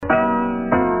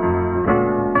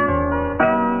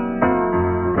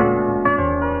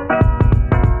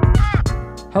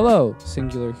Hello,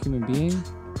 singular human being.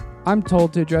 I'm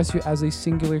told to address you as a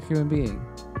singular human being.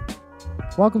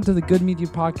 Welcome to the Good Media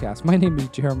Podcast. My name is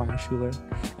Jeremiah Schuler,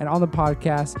 and on the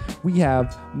podcast, we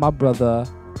have my brother,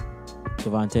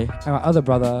 Devante, and my other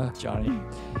brother, Johnny,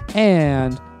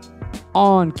 and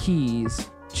on keys,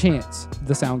 Chance,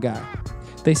 the sound guy.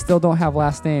 They still don't have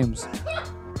last names,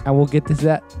 and we'll get to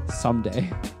that someday.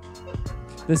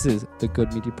 This is the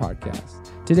Good Media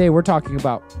Podcast. Today, we're talking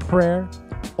about prayer,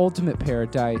 ultimate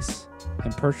paradise,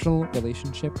 and personal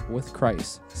relationship with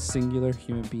Christ, singular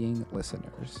human being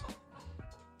listeners.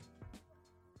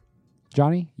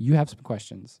 Johnny, you have some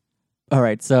questions. All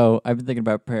right, so I've been thinking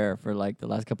about prayer for like the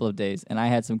last couple of days, and I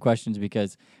had some questions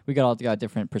because we all got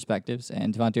different perspectives.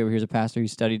 And Devante over here is a pastor who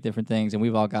studied different things, and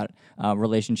we've all got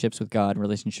relationships with God,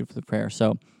 relationships with prayer.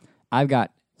 So I've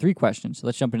got 3 questions. So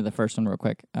let's jump into the first one real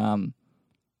quick.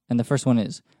 And the first one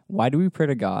is, why do we pray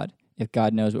to God if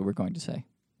God knows what we're going to say?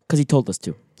 Because he told us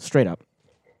to, straight up.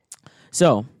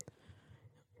 So,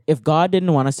 if God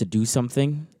didn't want us to do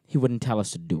something, he wouldn't tell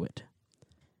us to do it.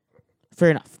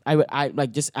 Fair enough. I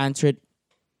like just answer it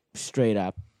straight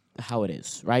up how it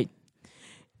is, right?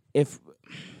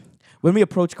 When we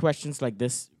approach questions like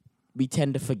this, we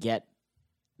tend to forget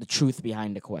the truth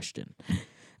behind the question.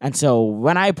 And so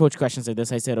when I approach questions like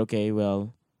this, I said, okay,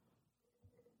 well,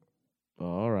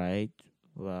 all right.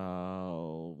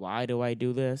 Well, why do I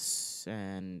do this?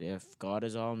 And if God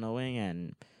is all-knowing,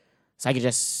 and so I could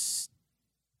just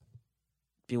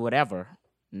do whatever.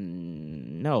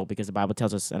 No, because the Bible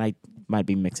tells us, and I might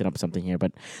be mixing up something here,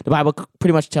 but the Bible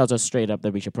pretty much tells us straight up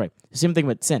that we should pray. Same thing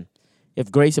with sin. If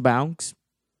grace abounds,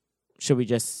 should we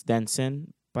just then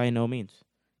sin? By no means,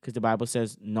 because the Bible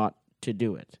says not to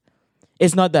do it.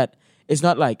 It's like,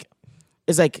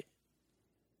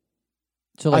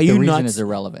 So like Are the you reason nuts? is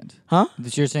irrelevant. huh?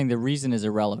 You're saying the reason is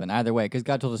irrelevant either way, because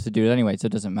God told us to do it anyway, so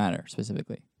it doesn't matter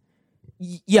specifically.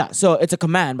 Yeah, so it's a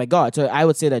command by God. So I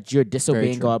would say that you're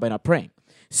disobeying true. God by not praying.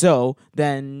 So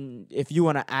then if you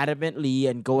want to adamantly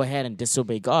and go ahead and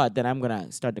disobey God, then I'm going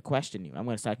to start to question you. I'm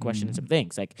going to start questioning some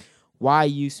things. Like, why are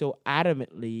you so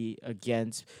adamantly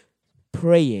against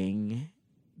praying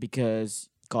because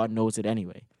God knows it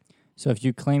anyway? So if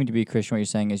you claim to be a Christian, what you're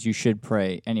saying is you should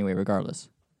pray anyway, regardless.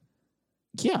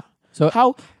 Yeah.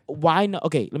 So why not?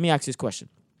 Okay, let me ask this question.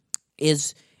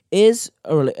 Is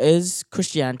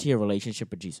Christianity a relationship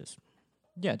with Jesus?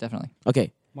 yeah, definitely.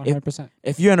 Okay. 100%.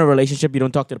 If you're in a relationship, you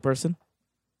don't talk to the person?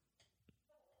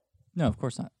 No, of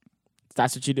course not.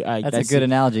 That's what you do. That's a good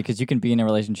analogy because you can be in a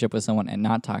relationship with someone and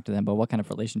not talk to them, but what kind of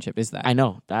relationship is that? I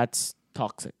know. That's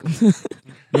toxic. Yeah,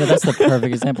 that's the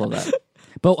perfect example of that.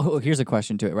 But here's a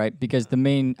question to it, right? Because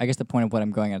the point of what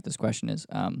I'm going at this question is,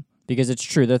 because it's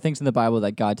true, there are things in the Bible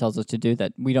that God tells us to do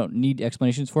that we don't need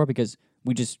explanations for because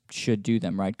we just should do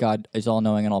them, right? God is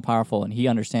all-knowing and all-powerful, and he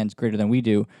understands greater than we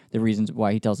do the reasons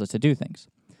why he tells us to do things.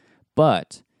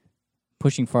 But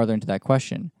pushing farther into that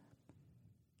question,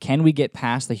 can we get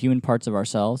past the human parts of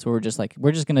ourselves where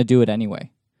we're just going to do it anyway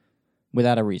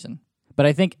without a reason? But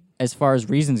I think as far as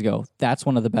reasons go, that's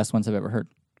one of the best ones I've ever heard.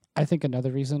 I think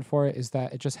another reason for it is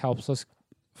that it just helps us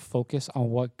focus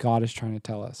on what God is trying to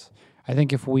tell us. I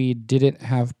think if we didn't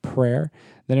have prayer,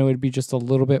 then it would be just a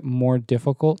little bit more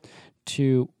difficult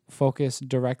to focus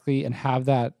directly and have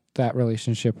that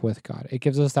relationship with God. It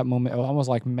gives us that moment of almost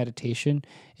like meditation,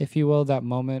 if you will, that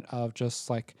moment of just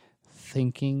like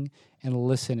thinking and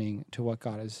listening to what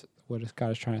God is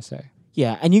trying to say.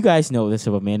 Yeah, and you guys know this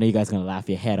about me. I know you guys are going to laugh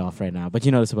your head off right now, but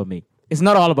you know this about me. It's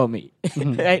not all about me,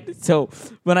 right? So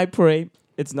when I pray,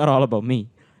 it's not all about me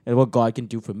and what God can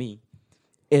do for me.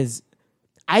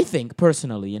 I think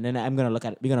personally, and then we're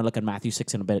going to look at Matthew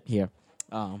 6 in a bit here,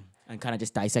 and kind of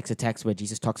just dissect the text where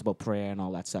Jesus talks about prayer and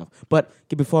all that stuff. But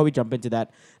before we jump into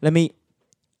that, let me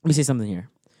say something here.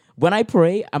 When I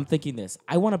pray, I'm thinking this.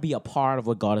 I want to be a part of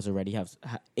what God has already have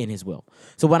in his will.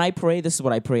 So when I pray, this is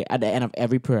what I pray at the end of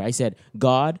every prayer. I said,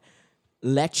 God,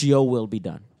 let your will be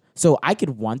done. So I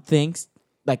could want things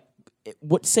like,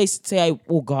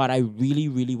 God, I really,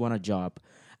 really want a job.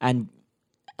 Actually,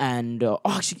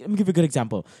 let me give you a good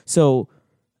example. So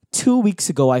 2 weeks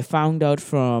ago, I found out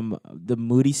from the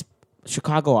Moody's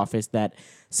Chicago office that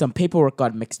some paperwork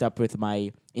got mixed up with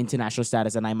my international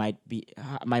status, and I might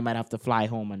have to fly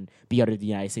home and be out of the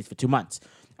United States for 2 months.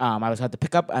 I was had to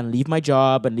pick up and leave my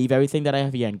job and leave everything that I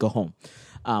have here and go home.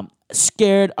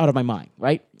 Scared out of my mind,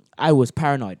 right? I was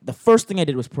paranoid. The first thing I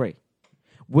did was pray.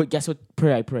 Guess what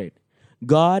prayer I prayed?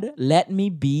 God, let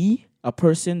me be a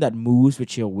person that moves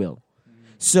with your will.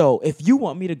 So if you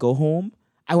want me to go home,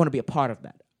 I want to be a part of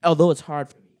that. Although it's hard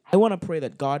for me. I want to pray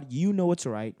that, God, you know what's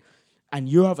right. and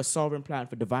you have a sovereign plan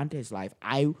for Devante's life,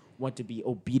 I want to be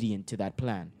obedient to that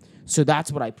plan. So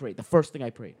that's what I prayed. The first thing I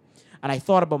prayed. And I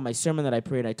thought about my sermon that I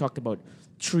prayed. I talked about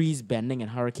trees bending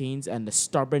and hurricanes, and the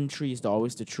stubborn tree is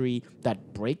always the tree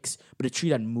that breaks, but the tree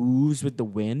that moves with the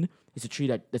wind is a tree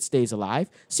that stays alive.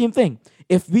 Same thing.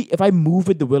 If I move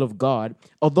with the will of God,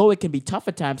 although it can be tough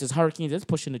at times, as hurricanes is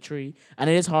pushing the tree, and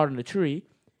it is hard on the tree,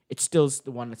 it's still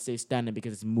the one that stays standing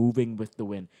because it's moving with the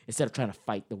wind instead of trying to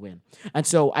fight the wind. And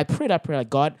so I prayed that prayer, like,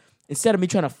 God, instead of me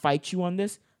trying to fight you on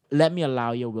this, let me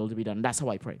allow your will to be done. And that's how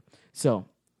I pray. So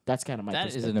that's kind of my That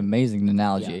perspective. is an amazing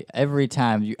analogy. Yeah. Every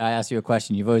time I ask you a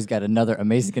question, you've always got another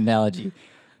amazing analogy.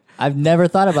 I've never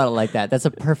thought about it like that. That's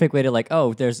a perfect way to like,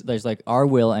 oh, there's like our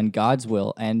will and God's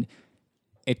will, and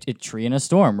a tree in a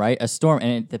storm, right? A storm,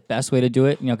 and the best way to do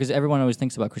it, because everyone always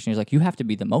thinks about Christianity like you have to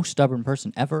be the most stubborn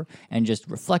person ever and just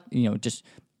reflect, just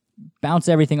bounce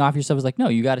everything off yourself. It's like, no,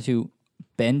 you got to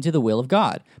bend to the will of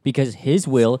God because His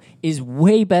will is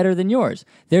way better than yours.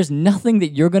 There's nothing that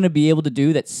you're going to be able to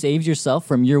do that saves yourself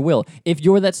from your will. If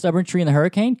you're that stubborn tree in the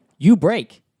hurricane, you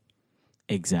break.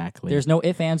 Exactly. There's no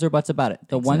ifs, ands, or buts about it.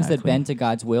 The ones that Exactly. bend to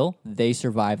God's will, they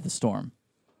survive the storm.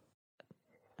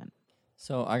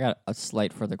 So I got a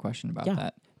slight further question about Yeah.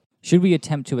 that. Should we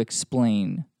attempt to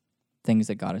explain things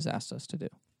that God has asked us to do?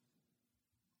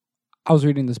 I was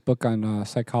reading this book on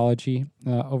psychology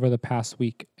over the past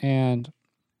week, and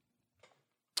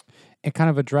it kind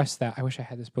of addressed that. I wish I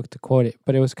had this book to quote it,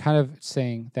 but it was kind of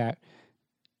saying that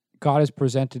God has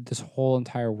presented this whole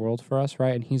entire world for us,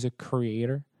 right? And He's a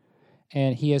creator,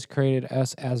 and He has created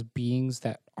us as beings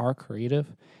that are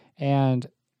creative, and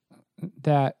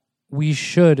that we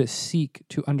should seek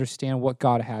to understand what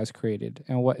God has created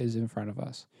and what is in front of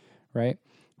us, right?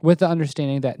 With the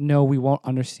understanding that, no, we won't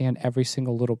understand every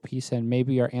single little piece, and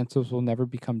maybe our answers will never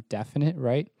become definite,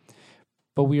 right?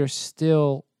 But we are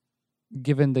still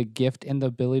given the gift and the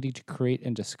ability to create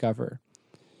and discover.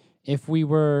 If you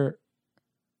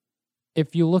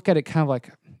look at it kind of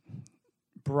like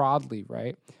broadly,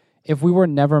 right? If we were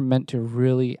never meant to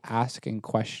really ask and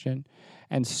question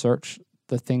and search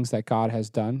the things that God has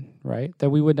done, right? That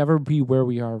we would never be where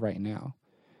we are right now,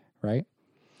 right?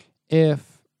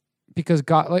 Because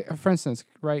God, like for instance,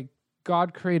 right?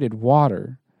 God created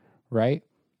water, right?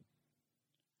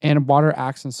 And water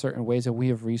acts in certain ways that we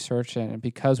have researched, and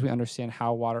because we understand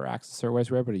how water acts in certain ways,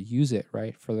 we're able to use it,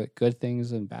 right? For the good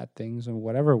things and bad things and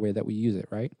whatever way that we use it,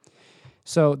 right?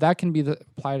 So that can be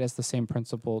applied as the same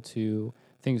principle to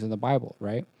things in the Bible,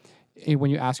 right?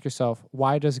 When you ask yourself,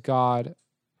 why does God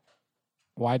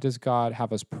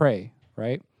have us pray,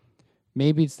 right?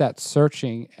 Maybe it's that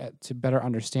searching to better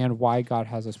understand why God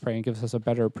has us pray and gives us a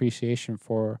better appreciation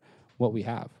for what we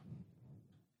have.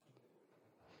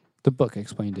 The book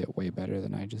explained it way better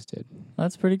than I just did.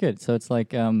 That's pretty good. So it's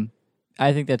like,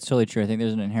 I think that's totally true. I think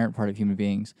there's an inherent part of human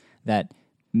beings that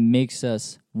makes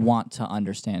us want to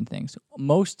understand things.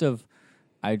 Most of,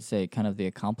 I'd say, kind of the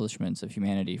accomplishments of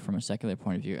humanity from a secular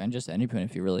point of view, and just any point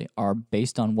of view really, are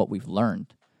based on what we've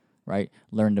learned, right?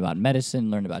 Learned about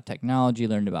medicine, learned about technology,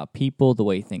 learned about people, the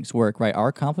way things work, right? Our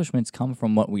accomplishments come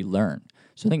from what we learn.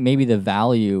 So I think maybe the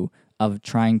value of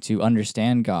trying to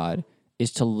understand God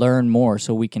is to learn more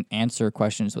so we can answer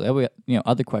questions,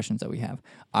 other questions that we have.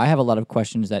 I have a lot of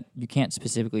questions that you can't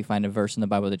specifically find a verse in the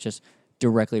Bible that just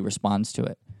directly responds to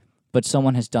it. But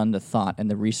someone has done the thought and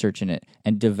the research in it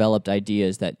and developed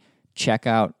ideas that check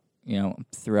out,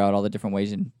 throughout all the different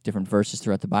ways and different verses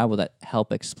throughout the Bible that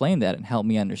help explain that and help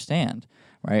me understand,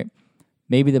 right?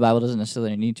 Maybe the Bible doesn't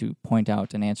necessarily need to point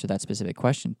out and answer that specific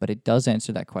question, but it does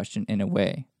answer that question in a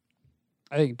way.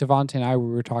 I think Devontae and I, we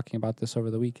were talking about this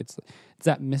over the week. It's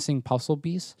that missing puzzle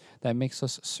piece that makes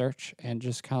us search and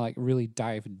just kind of like really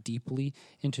dive deeply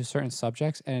into certain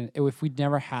subjects. And if we'd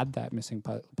never had that missing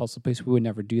puzzle piece, we would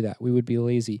never do that. We would be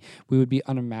lazy. We would be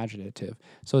unimaginative.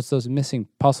 So it's those missing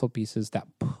puzzle pieces that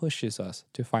pushes us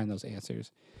to find those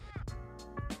answers.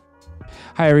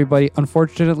 Hi, everybody.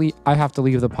 Unfortunately, I have to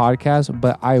leave the podcast,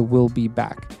 but I will be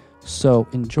back. So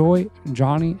enjoy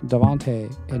Johnny,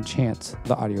 Devontae, and Chance,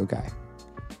 the audio guy.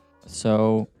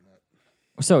 So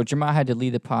Jamal had to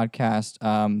lead the podcast,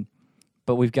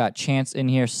 but we've got Chance in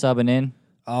here subbing in.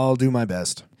 I'll do my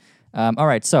best. All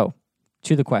right, so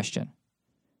to the question.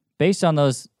 Based on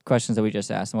those questions that we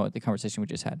just asked and what the conversation we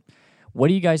just had, what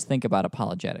do you guys think about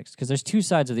apologetics? Because there's two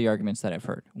sides of the arguments that I've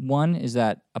heard. One is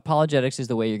that apologetics is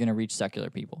the way you're going to reach secular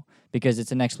people because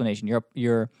it's an explanation.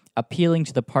 You're appealing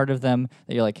to the part of them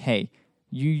that you're like, hey,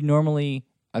 you normally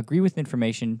agree with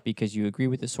information because you agree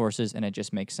with the sources and it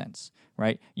just makes sense,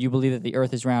 right? You believe that the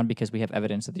earth is round because we have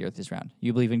evidence that the earth is round.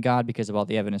 You believe in God because of all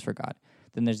the evidence for God.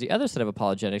 Then there's the other set of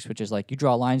apologetics, which is like you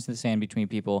draw lines in the sand between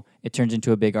people. It turns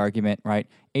into a big argument, right?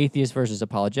 Atheists versus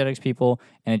apologetics people,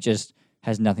 and it just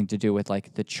has nothing to do with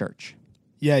like the church.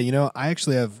 Yeah, I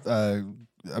actually have a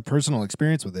personal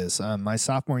experience with this. My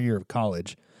sophomore year of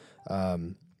college,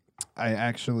 I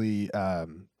actually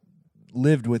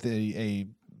lived with a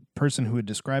person who would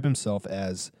describe himself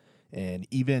as an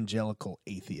evangelical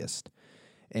atheist.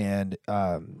 And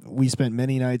we spent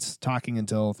many nights talking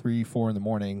until 3, 4 in the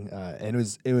morning, and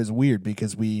it was weird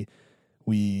because we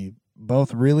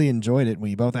both really enjoyed it.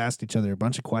 We both asked each other a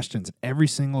bunch of questions every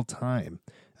single time.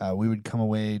 We would come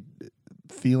away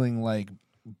feeling like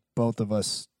both of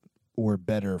us were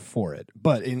better for it,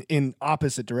 but in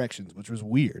opposite directions, which was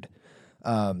weird.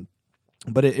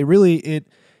 But it really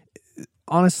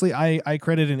honestly, I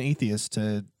credit an atheist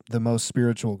to the most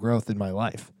spiritual growth in my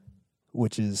life,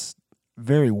 which is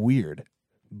very weird.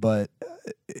 But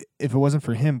if it wasn't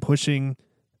for him pushing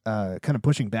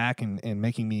back and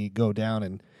making me go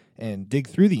down and dig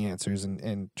through the answers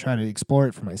and try to explore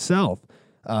it for myself,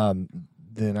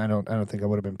 then I don't think I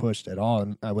would have been pushed at all,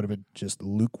 and I would have been just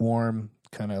lukewarm,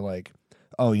 kind of like,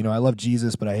 oh, I love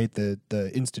Jesus, but I hate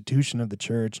the institution of the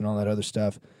church and all that other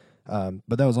stuff.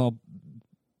 But that was all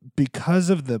because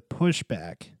of the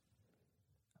pushback.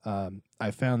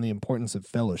 I found the importance of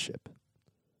fellowship,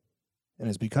 and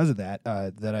it's because of that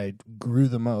that I grew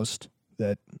the most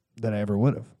that I ever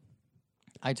would have.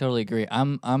 I totally agree.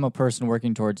 I'm a person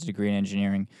working towards a degree in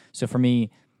engineering, so for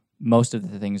me, most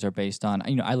of the things are based on,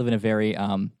 I live in a very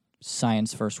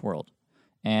science-first world.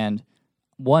 And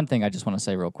one thing I just want to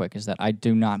say real quick is that I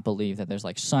do not believe that there's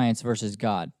like science versus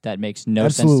God. That makes no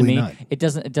sense to me. Not. It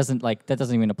doesn't like, that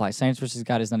doesn't even apply. Science versus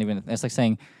God is not even, it's like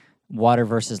saying water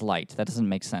versus light. That doesn't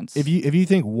make sense. If you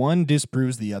think one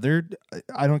disproves the other,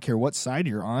 I don't care what side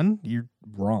you're on, you're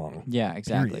wrong. Yeah,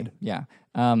 exactly. Period. Yeah.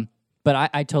 But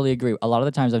I totally agree. A lot of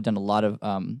the times I've done a lot of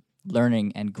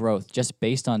learning and growth just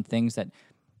based on things that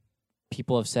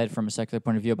people have said from a secular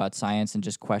point of view about science and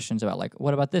just questions about like,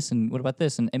 what about this and what about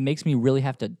this? And it makes me really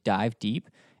have to dive deep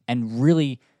and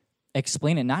really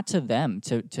explain it, not to them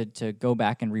to go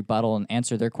back and rebuttal and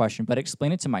answer their question, but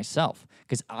explain it to myself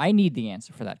because I need the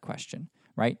answer for that question,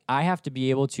 right? I have to be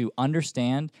able to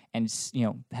understand and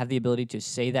have the ability to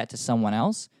say that to someone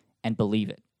else and believe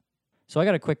it. So I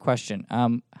got a quick question.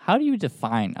 How do you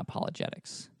define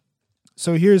apologetics?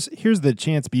 So here's the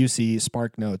Chance Busey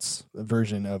Spark Notes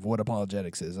version of what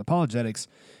apologetics is. Apologetics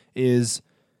is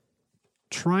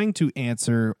trying to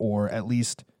answer, or at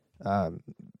least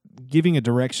giving a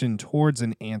direction towards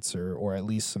an answer, or at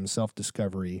least some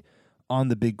self-discovery on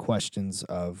the big questions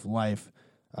of life.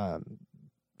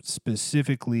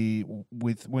 Specifically,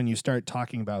 with when you start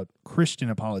talking about Christian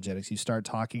apologetics, you start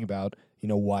talking about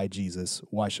why Jesus?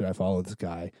 Why should I follow this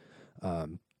guy?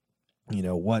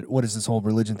 What is this whole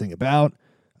religion thing about?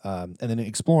 And then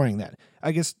exploring that.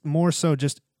 I guess more so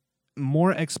just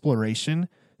more exploration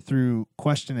through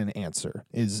question and answer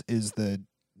is the,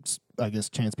 I guess,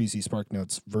 Chance Busey Spark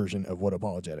Notes version of what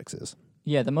apologetics is.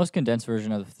 Yeah, the most condensed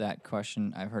version of that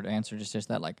question I've heard answered is just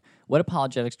that, like, what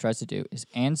apologetics tries to do is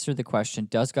answer the question,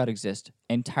 does God exist,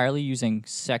 entirely using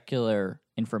secular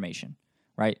information,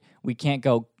 right? We can't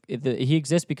go, he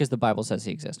exists because the Bible says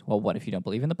he exists. Well, what if you don't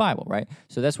believe in the Bible, right?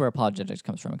 So that's where apologetics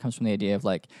comes from. It comes from the idea of,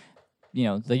 like,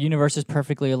 the universe is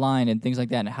perfectly aligned and things like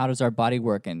that, and how does our body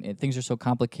work, and things are so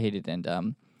complicated,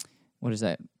 and what is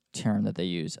that term that they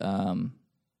use?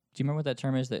 Do you remember what that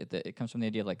term is? That it comes from the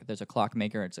idea of, like, there's a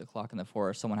clockmaker, it's a clock in the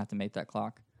forest, someone have to make that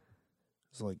clock.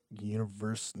 It's like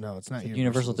universe. No, it's not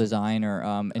universal design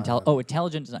or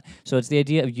intelligent design. So it's the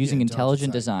idea of using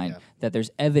intelligent design, that there's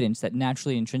evidence that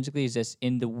naturally, intrinsically exists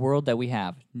in the world that we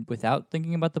have, without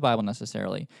thinking about the Bible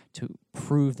necessarily, to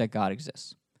prove that God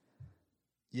exists.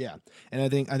 Yeah, and I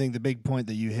think the big point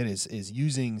that you hit is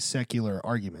using secular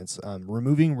arguments,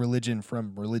 removing religion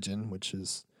from religion, which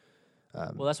is.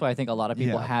 Well, that's why I think a lot of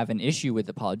people have an issue with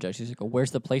apologetics. It's like,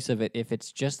 where's the place of it if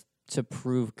it's just to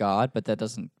prove God, but that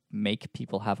doesn't make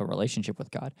people have a relationship with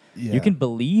God? Yeah. You can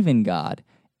believe in God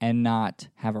and not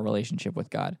have a relationship with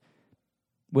God,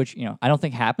 which, I don't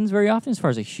think happens very often as far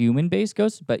as a human base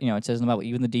goes. But, it says in the Bible,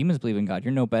 even the demons believe in God.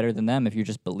 You're no better than them if you're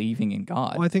just believing in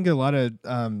God. Well, I think a lot of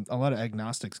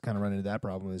agnostics kind of run into that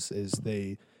problem is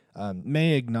they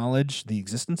may acknowledge the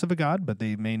existence of a God, but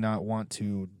they may not want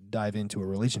to dive into a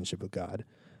relationship with God.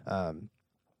 I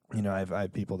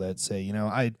have people that say,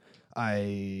 I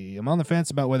am on the fence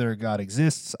about whether God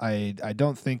exists. I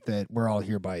don't think that we're all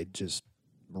here by just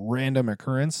random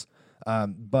occurrence.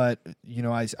 But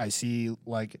I see,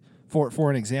 like, for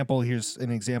an example, here's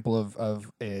an example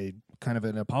of a kind of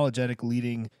an apologetic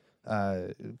leading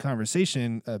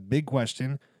conversation. A big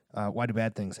question: why do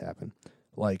bad things happen?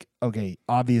 Like, okay,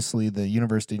 obviously the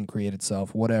universe didn't create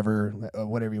itself. Whatever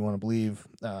you want to believe.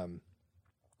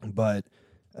 But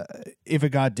if a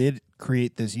God did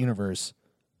create this universe,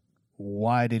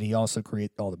 why did he also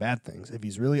create all the bad things? If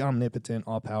he's really omnipotent,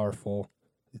 all powerful,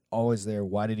 always there,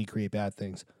 why did he create bad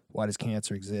things? Why does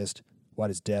cancer exist? Why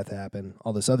does death happen?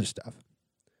 All this other stuff.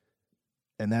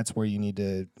 And that's where you need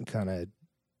to kind of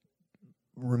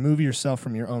remove yourself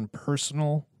from your own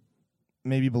personal,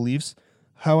 maybe, beliefs.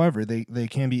 However, they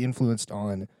can be influenced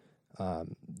on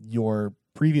your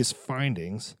previous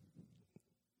findings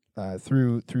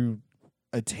through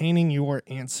attaining your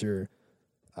answer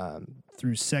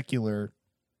through secular,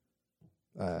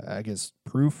 I guess,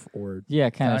 proof or Yeah,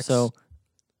 kind of. facts. So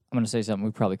I'm going to say something.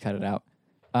 We probably cut it out.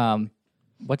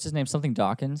 What's his name? Something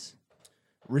Dawkins?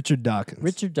 Richard Dawkins.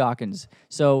 Richard Dawkins.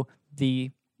 So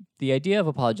the idea of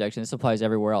apologetics, and this applies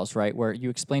everywhere else, right? Where you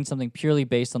explain something purely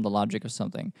based on the logic of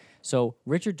something. So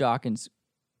Richard Dawkins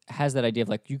has that idea of,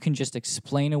 like, you can just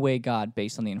explain away God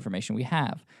based on the information we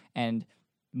have. And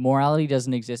morality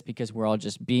doesn't exist because we're all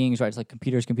just beings, right? It's like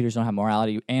computers don't have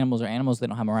morality. Animals are animals, they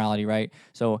don't have morality, right?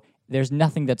 So there's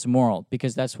nothing that's moral,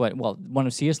 because that's what, one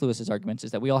of C.S. Lewis's arguments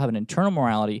is that we all have an internal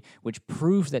morality which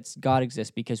proves that God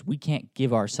exists because we can't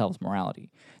give ourselves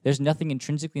morality. There's nothing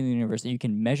intrinsically in the universe that you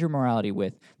can measure morality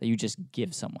with that you just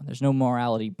give someone. There's no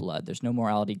morality blood. There's no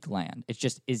morality gland. It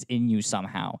just is in you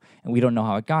somehow, and we don't know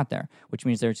how it got there, which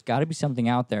means there's got to be something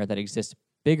out there that exists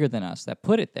bigger than us that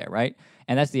put it there, right?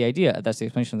 And that's the idea. That's the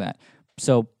explanation of that.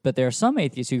 So, but there are some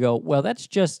atheists who go, well, that's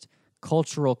just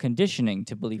cultural conditioning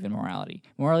to believe in morality.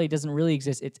 Morality doesn't really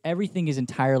exist. Everything is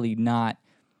entirely not,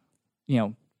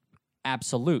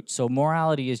 absolute. So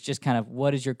morality is just kind of,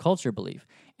 what does your culture believe?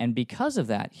 And because of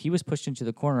that, he was pushed into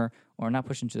the corner, or not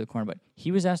pushed into the corner, but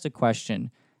he was asked a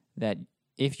question that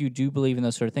if you do believe in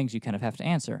those sort of things, you kind of have to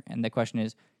answer. And the question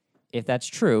is, if that's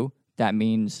true, that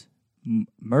means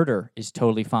murder is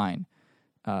totally fine.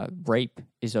 Rape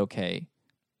is okay.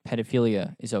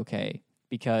 Pedophilia is okay.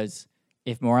 Because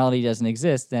if morality doesn't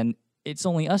exist, then it's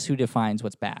only us who defines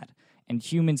what's bad. And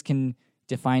humans can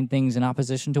define things in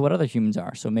opposition to what other humans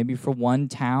are. So maybe for one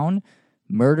town,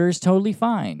 murder is totally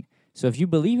fine. So if you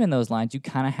believe in those lines, you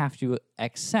kind of have to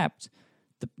accept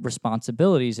the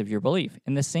responsibilities of your belief.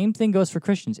 And the same thing goes for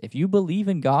Christians. If you believe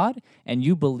in God and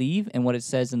you believe in what it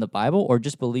says in the Bible, or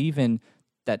just believe in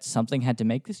that something had to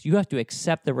make this, you have to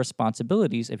accept the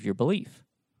responsibilities of your belief.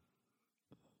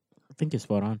 I think you're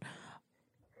spot on.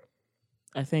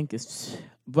 I think it's,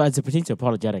 but as it pertains to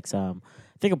apologetics, I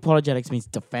think apologetics means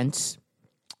defense,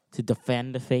 to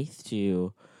defend the faith,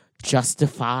 to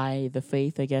justify the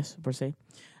faith, I guess, per se.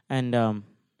 And I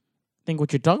think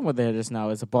what you're talking about there just now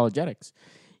is apologetics.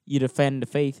 You defend the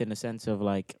faith in the sense of,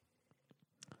 like,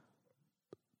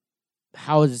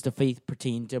 how does the faith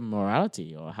pertain to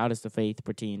morality, or how does the faith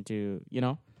pertain to,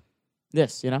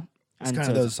 this, It's And kind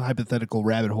so of those hypothetical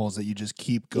rabbit holes that you just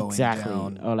keep going exactly.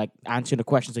 down. Or like answering the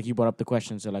questions, like you brought up the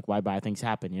questions, or like why bad things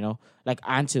happen, like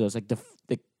answer those, like the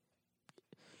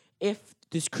if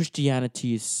this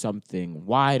Christianity is something,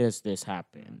 why does this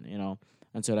happen,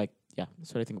 And so, like, yeah,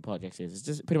 that's what I think apologetics is. It's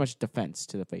just pretty much defense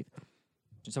to the faith.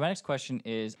 So my next question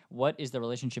is, what is the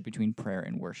relationship between prayer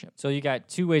and worship? So you got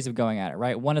two ways of going at it,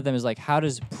 right? One of them is, like, how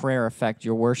does prayer affect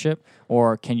your worship?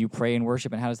 Or can you pray and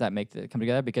worship, and how does that come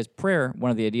together? Because prayer,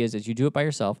 one of the ideas is you do it by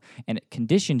yourself, and it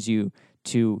conditions you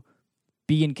to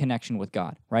be in connection with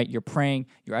God, right? You're praying,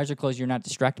 your eyes are closed, you're not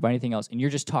distracted by anything else, and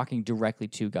you're just talking directly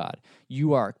to God.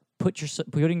 You are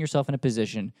putting yourself in a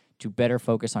position to better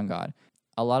focus on God.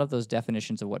 A lot of those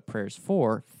definitions of what prayer is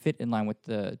for fit in line with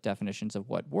the definitions of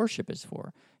what worship is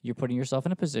for. You're putting yourself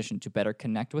in a position to better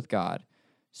connect with God.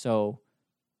 So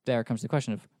there comes the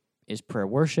question of, is prayer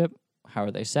worship? How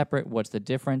are they separate? What's the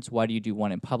difference? Why do you do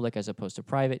one in public as opposed to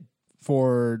private?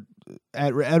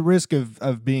 At risk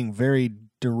of being very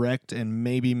direct and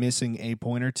maybe missing a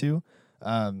point or two,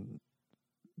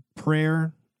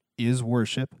 prayer is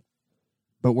worship,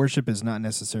 but worship is not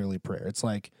necessarily prayer. It's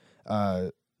like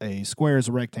a square is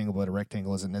a rectangle, but a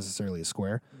rectangle isn't necessarily a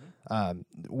square.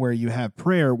 Where you have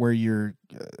prayer, where you're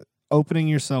opening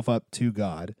yourself up to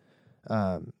God,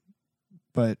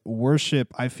 but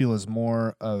worship, I feel, is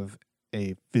more of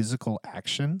a physical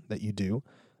action that you do,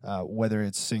 whether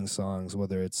it's sing songs,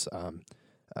 whether it's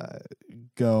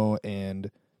go and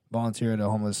volunteer at a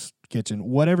homeless kitchen,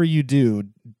 whatever you do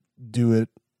it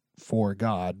for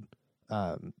God,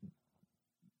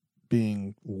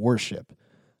 being worship.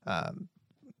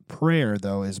 prayer,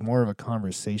 though, is more of a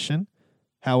conversation.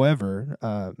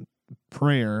 However,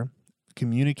 prayer,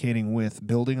 communicating with,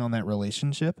 building on that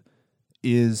relationship,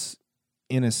 is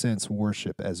in a sense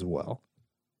worship as well.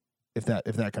 If that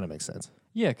kind of makes sense.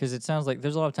 Yeah, because it sounds like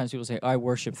there's a lot of times people say, I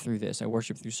worship through this, I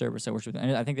worship through service, I worship.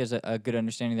 And I think there's a good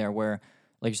understanding there where,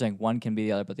 like you're saying, one can be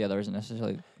the other, but the other isn't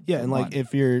necessarily. Yeah, and one. like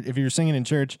if you're singing in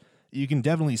church, you can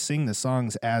definitely sing the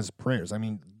songs as prayers. I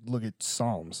mean, look at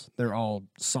Psalms; they're all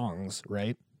songs,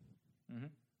 right?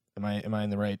 Mm-hmm. Am I in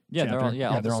the right? Yeah,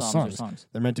 chapter? they're all songs. songs.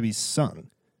 They're meant to be sung,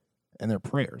 and they're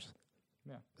prayers.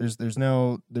 Yeah. There's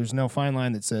no fine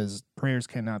line that says prayers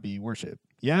cannot be worship.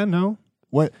 Yeah, no.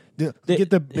 What? Get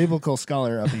the biblical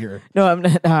scholar up here. No, I'm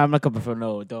not. I'm not coming for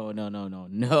no. Don't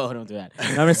do that.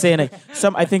 I'm just saying like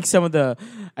I think some of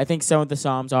the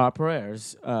psalms are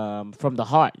prayers from the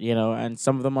heart, and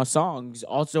some of them are songs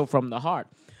also from the heart,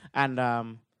 and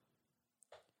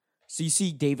so you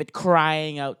see David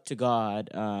crying out to God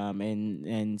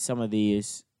in some of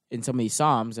these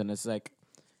psalms, and it's like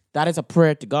that is a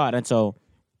prayer to God, and so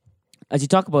as you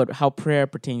talk about how prayer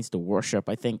pertains to worship,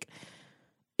 I think.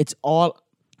 It's all.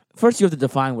 First, you have to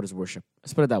define what is worship.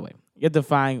 Let's put it that way. You have to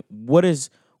define what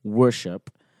is worship,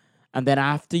 and then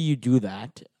after you do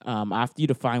that, after you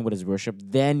define what is worship,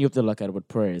 then you have to look at what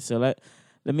prayer is. So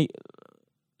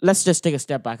let's just take a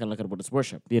step back and look at what is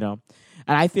worship. And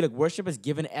I feel like worship is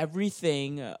giving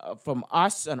everything from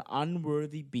us and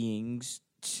unworthy beings.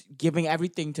 Giving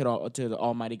everything to the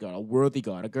Almighty God, a worthy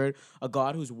God, a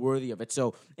God who's worthy of it.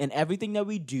 So in everything that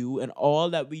we do and all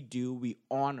that we do, we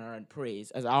honor and praise.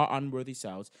 As our unworthy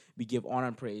selves, we give honor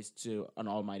and praise to an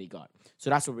Almighty God. So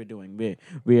that's what we're doing.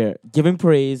 We're giving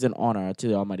praise and honor to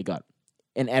the Almighty God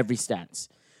in every stance.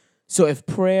 So if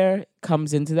prayer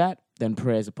comes into that, then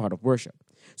prayer is a part of worship.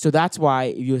 So that's why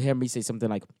you hear me say something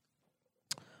like,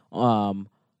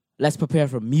 let's prepare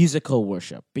for musical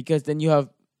worship. Because then you have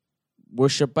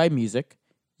worship by music,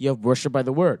 you have worship by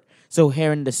the word. So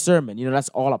hearing the sermon, that's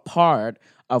all a part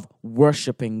of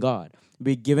worshiping God.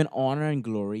 We're giving honor and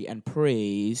glory and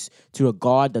praise to a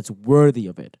God that's worthy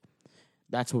of it.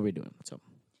 That's what we're doing.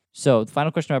 So the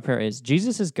final question about prayer is,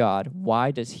 Jesus is God.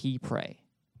 Why does he pray?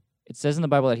 It says in the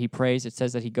Bible that he prays. It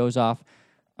says that he goes off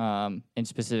in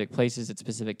specific places at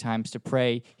specific times to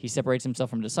pray. He separates himself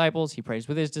from disciples. He prays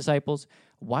with his disciples.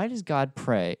 Why does God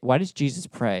pray? Why does Jesus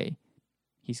pray?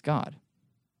 He's God.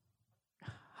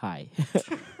 Hi.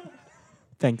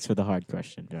 Thanks for the hard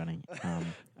question, Johnny.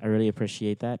 I really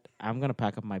appreciate that. I'm going to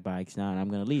pack up my bags now, and I'm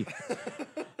going to leave.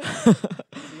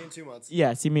 See you in 2 months.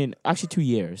 Yeah, see me in actually 2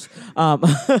 years. I'm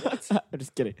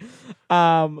just kidding.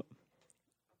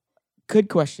 Good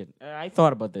question. I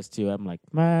thought about this, too. I'm like,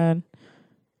 man,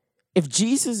 if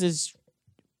Jesus is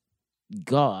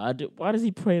God, why does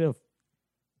he pray to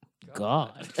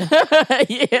God?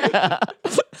 Yeah.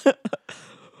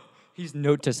 He's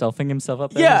note to selfing himself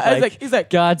up there. Yeah, he's like,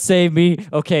 God save me.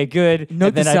 Okay, good. note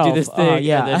and then to I self. do this thing.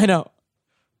 Yeah, and then- I know.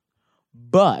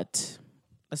 But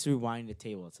let's rewind the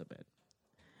tables a bit.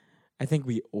 I think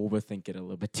we overthink it a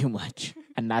little bit too much,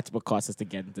 and that's what caused us to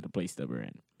get into the place that we're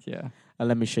in. Yeah. And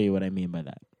let me show you what I mean by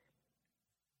that.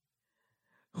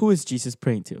 Who is Jesus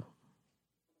praying to?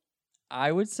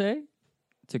 I would say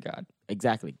to God.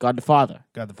 Exactly, God the Father.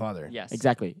 God the Father. Yes.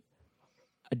 Exactly.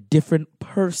 A different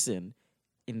person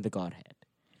in the Godhead.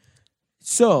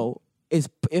 So, if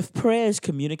prayer is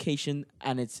communication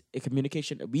and it's a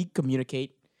communication, we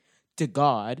communicate to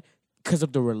God because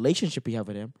of the relationship we have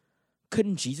with him,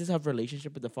 couldn't Jesus have a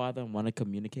relationship with the Father and want to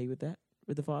communicate with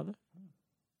the Father?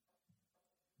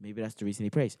 Maybe that's the reason he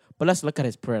prays. But let's look at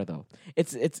his prayer though.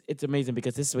 It's amazing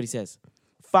because this is what he says.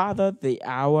 Father, the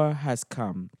hour has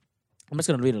come. I'm just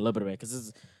going to read a little bit of it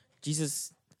because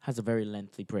Jesus has a very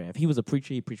lengthy prayer. If he was a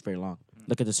preacher, he preached very long.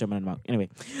 Look at the Sermon on the Mount. Anyway,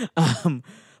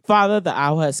 Father, the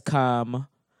hour has come.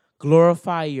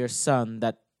 Glorify your Son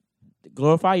that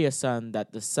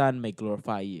the Son may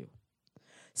glorify you.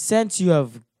 Since you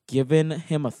have given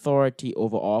him authority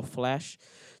over all flesh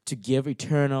to give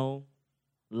eternal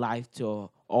life to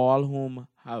all whom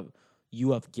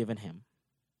you have given him.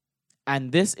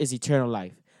 And this is eternal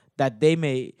life, that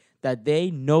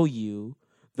they know you,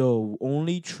 the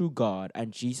only true God,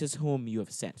 and Jesus whom you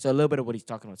have sent. So a little bit of what he's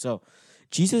talking about. So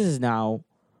Jesus is now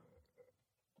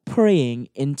praying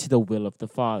into the will of the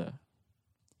Father.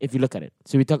 If you look at it,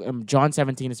 so we talk. John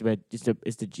 17 is where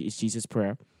is Jesus'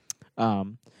 prayer,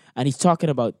 and he's talking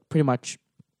about pretty much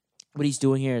what he's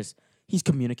doing here is he's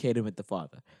communicating with the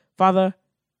Father. Father,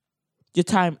 the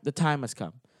time has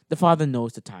come. The Father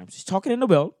knows the time. So he's talking in the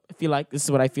will. I feel like this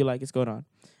is what I feel like is going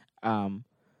on.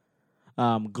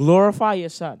 Glorify your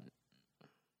Son.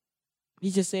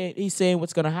 He's saying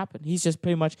what's gonna happen. He's just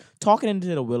pretty much talking into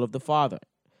the will of the Father.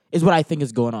 Is what I think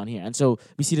is going on here. And so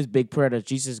we see this big prayer that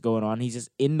Jesus is going on. He's just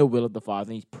in the will of the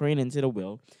Father. And he's praying into the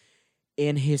will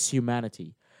in his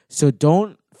humanity. So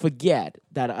don't forget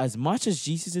that as much as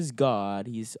Jesus is God,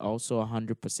 he's also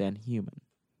 100% human.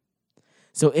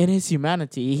 So in his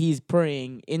humanity, he's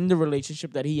praying in the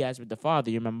relationship that he has with the Father.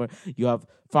 You remember, you have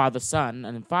Father, Son,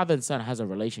 and Father and Son has a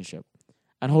relationship.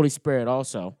 And Holy Spirit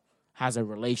also has a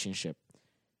relationship.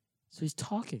 So he's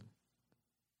talking.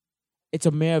 It's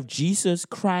a matter of Jesus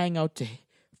crying out to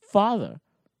Father,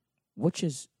 which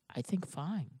is, I think,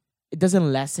 fine. It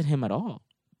doesn't lessen him at all.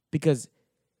 Because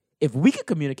if we can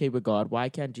communicate with God, why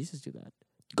can't Jesus do that?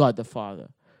 God the Father.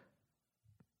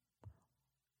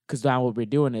 Because now what we're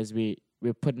doing is we're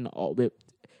getting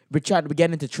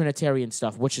into Trinitarian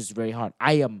stuff, which is very hard.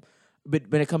 But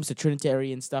when it comes to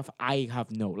Trinitarian stuff, I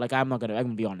have no, I'm gonna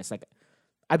be honest.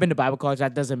 I've been to Bible college.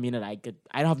 That doesn't mean that I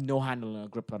have no handle and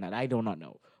grip on that. I do not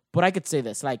know. But I could say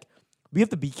this, we have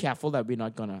to be careful that we're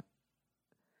not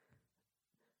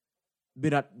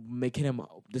making him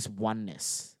this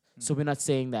oneness. So we're not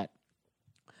saying that,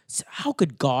 so how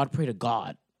could God pray to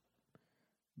God?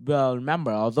 Well,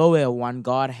 remember, although we're one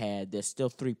Godhead, there's still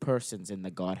three persons in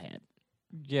the Godhead.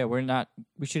 Yeah,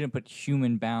 we shouldn't put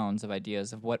human bounds of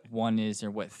ideas of what one is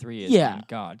or what three is. Yeah. In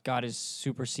God. God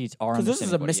supersedes our Because this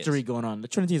is a understanding of what he mystery going on. The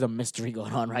Trinity is a mystery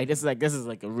going on, right? This is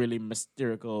like a really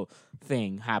mystical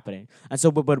thing happening. And so,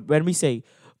 but when we say,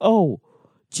 oh,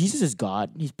 Jesus is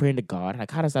God, he's praying to God,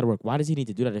 how does that work? Why does he need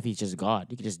to do that if he's just God?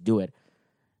 He can just do it.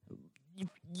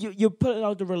 You put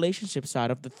out the relationship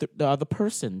side of the other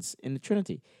persons in the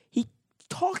Trinity. He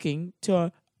talking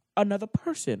to another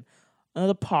person,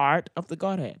 another part of the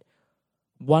Godhead.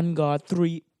 One God,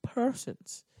 three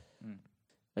persons.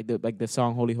 Like the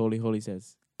song Holy, Holy, Holy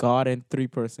says, God and three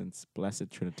persons,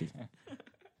 blessed Trinity.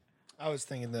 I was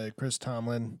thinking the Chris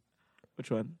Tomlin.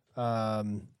 Which one?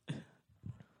 Don't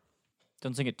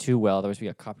sing it too well, otherwise we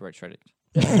got copyright strike.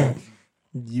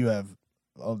 You have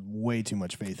way too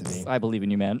much faith in me. I believe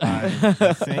in you, man.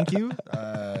 Thank you.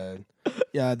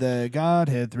 Yeah, the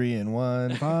Godhead 3 in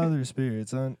 1, Father, Spirit,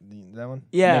 Son. That one.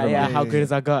 Yeah. How great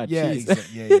is our God? Yeah,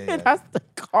 Jeez. yeah. That's the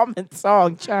common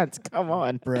song, Chance. Come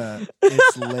on. Bruh,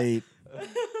 it's late.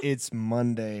 It's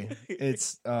Monday.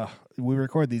 It's we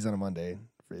record these on a Monday,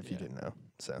 if you didn't know.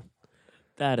 So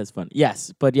That is fun.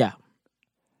 Yes, but yeah.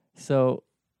 So,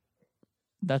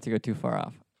 not to go too far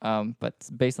off, but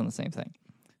it's based on the same thing.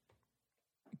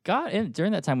 God,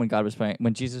 during that time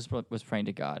when Jesus was praying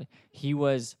to God, he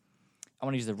was, I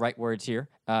want to use the right words here,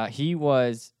 he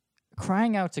was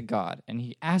crying out to God, and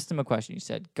he asked him a question. He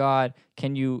said, God,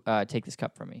 can you take this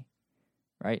cup from me?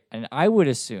 Right? And I would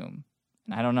assume,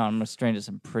 and I don't know, I'm going to stray into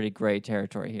some pretty gray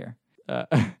territory here.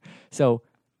 So,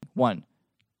 one,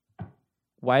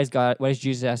 why is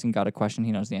Jesus asking God a question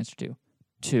he knows the answer to?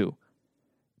 Two,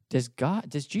 does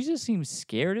Jesus seem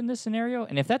scared in this scenario?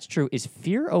 And if that's true, is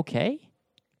fear okay?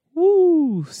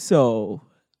 Woo! So,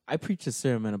 I preached a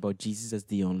sermon about Jesus as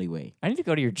the only way. I need to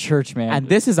go to your church, man. And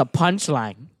this is a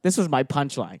punchline. This was my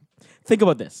punchline. Think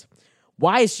about this.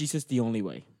 Why is Jesus the only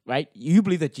way, right? You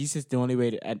believe that Jesus is the only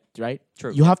way, right?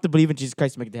 True. You have to believe in Jesus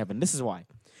Christ to make it to heaven. This is why.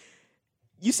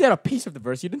 You said a piece of the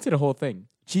verse. You didn't say the whole thing.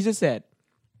 Jesus said,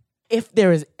 if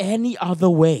there is any other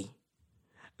way,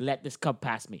 let this cup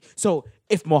pass me. So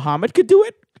if Muhammad could do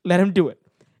it, let him do it.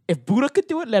 If Buddha could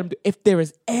do it, let him do it. If there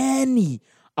is any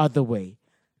other way,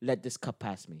 let this cup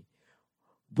pass me.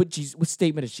 What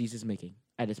statement is Jesus making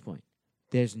at this point?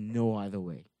 There's no other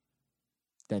way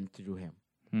than through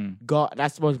him. God,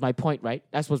 that was my point, right?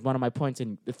 That was one of my points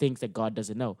in the things that God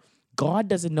doesn't know. God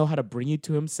doesn't know how to bring you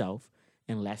to himself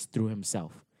unless through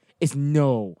himself. It's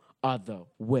no other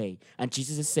way. And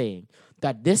Jesus is saying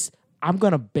that I'm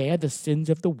going to bear the sins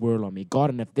of the world on me.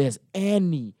 God, and if there's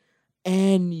any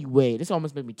way, this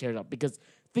almost made me tear up, because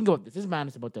think about this. This man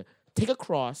is about to take a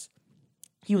cross.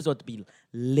 He was about to be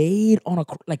laid on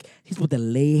he's about to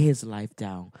lay his life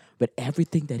down with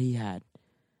everything that he had.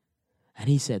 And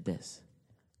he said this,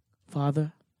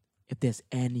 Father, if there's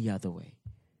any other way,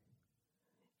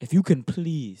 if you can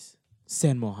please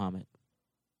send Muhammad.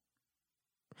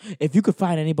 If you could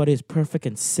find anybody as perfect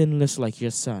and sinless like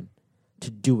your son to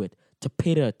do it, to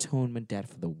pay the atonement debt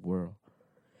for the world.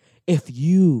 If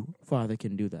you, Father,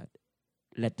 can do that,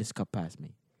 let this cup pass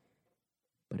me.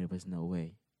 But there was no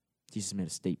way. Jesus made a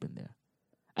statement there.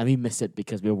 And we miss it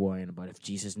because we're worrying about if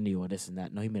Jesus knew or this and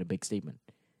that. No, he made a big statement.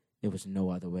 There was no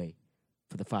other way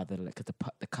for the Father to let, because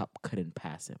the cup couldn't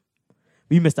pass him.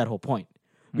 We missed that whole point.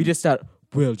 We just thought,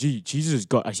 well, Jesus is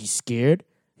God. Is he scared?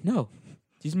 No.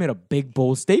 Jesus made a big,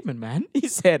 bold statement, man. He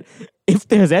said, if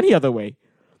there's any other way,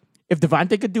 If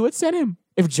Devante could do it, send him.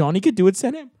 If Johnny could do it,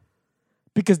 send him.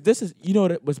 Because this is, you know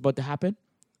what was about to happen?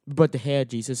 We're about to hear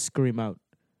Jesus scream out,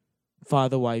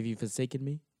 Father, why have you forsaken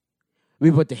me?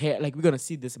 We're about to hear, like, we're going to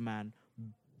see this man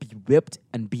be whipped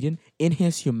and beaten in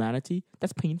his humanity.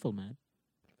 That's painful, man.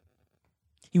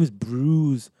 He was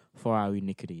bruised for our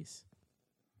iniquities.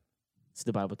 So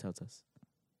the Bible tells us.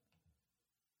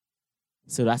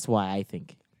 So that's why I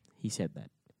think he said that.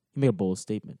 He made a bold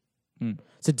statement.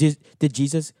 So did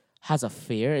Jesus has a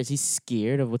fear? Is he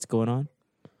scared of what's going on?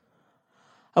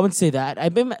 I wouldn't say that. I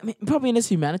mean, probably in his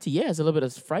humanity, yeah, it's a little bit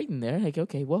of frightened there. Like,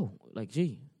 okay, whoa, like,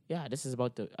 gee, yeah, I'm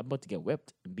about to get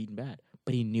whipped and beaten bad.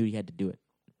 But he knew he had to do it.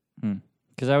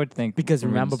 Because I would think... Because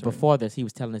remember, before this, he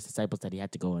was telling his disciples that he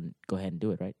had to go ahead and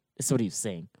do it, right? That's what he was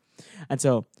saying. And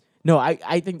so, no,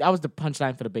 I think that was the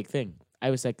punchline for the big thing.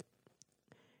 I was like,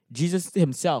 Jesus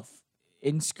himself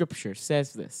in Scripture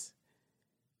says this.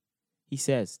 He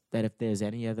says that if there's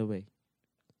any other way,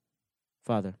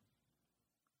 Father,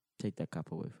 take that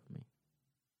cup away from me.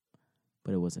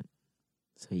 But it wasn't.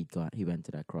 So he went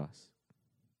to that cross.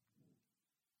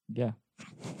 Yeah.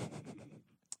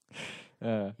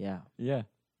 Yeah. Yeah.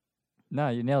 No,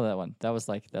 you nailed that one. That's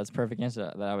a perfect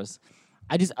answer. That I was...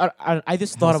 I just thought Helps me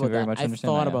about very that. much I understand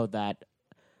thought that, yeah. about that.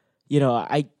 You know,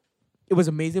 it was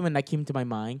amazing when that came to my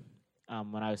mind.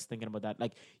 When I was thinking about that,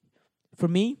 like, for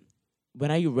me,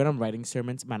 when I'm writing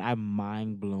sermons, man, I'm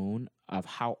mind blown of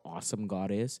how awesome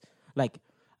God is. Like,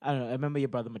 I don't know. I remember your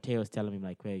brother Mateo was telling me,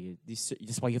 like, "Hey,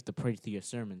 that's why you have to pray through your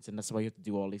sermons, and that's why you have to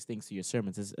do all these things through your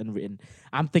sermons." And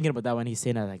I'm thinking about that when he's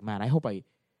saying that, like, man, I hope I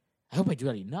do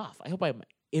that enough. I hope I'm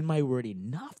in my word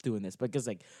enough doing this, because,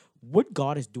 like, what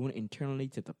God is doing internally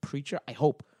to the preacher,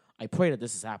 I pray that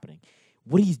this is happening.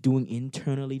 What he's doing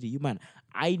internally to you, man,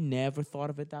 I never thought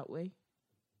of it that way.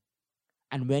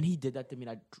 And when he did that to me,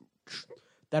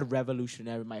 that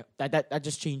revolutionary, that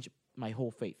just changed my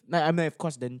whole faith. Now, I mean, of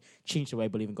course, it didn't change the way I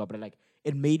believe in God, but like,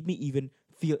 it made me even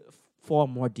fall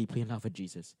more deeply in love with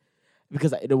Jesus,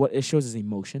 because it shows his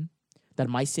emotion, that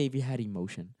my Savior had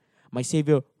emotion. My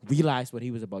Savior realized what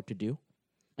he was about to do,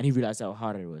 and he realized how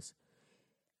hard it was.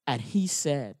 And he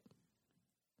said,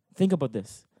 think about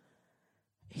this.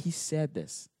 He said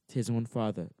this to his own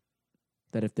Father,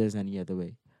 that if there's any other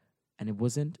way. And it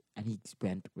wasn't, and he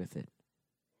went with it.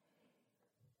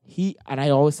 And I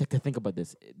always like to think about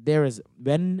this.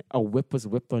 When a whip was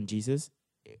whipped on Jesus,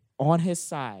 on his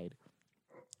side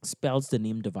spells the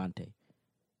name Devante.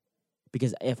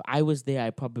 Because if I was there,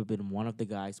 I'd probably been one of the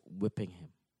guys whipping him.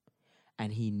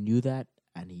 And he knew that,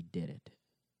 and he did it.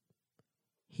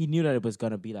 He knew that it was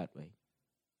going to be that way.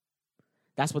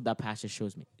 That's what that passage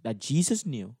shows me. That Jesus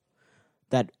knew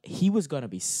that he was going to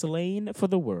be slain for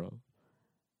the world,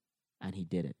 and he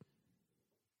did it.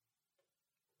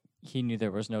 He knew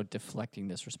there was no deflecting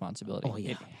this responsibility. Oh,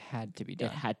 yeah. It had to be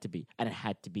done. It had to be. And it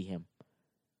had to be him.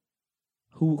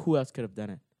 Who else could have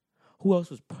done it? Who else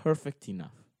was perfect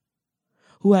enough?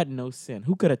 Who had no sin?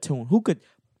 Who could atone? Who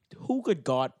could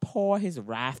God pour his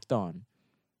wrath on?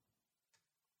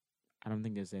 I don't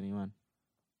think there's anyone.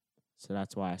 So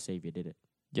that's why our Savior did it.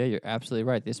 Yeah, you're absolutely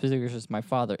right. The specific verse is, my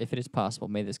Father, if it is possible,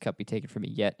 may this cup be taken from me,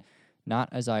 yet not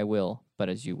as I will, but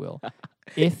as you will.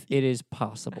 If it is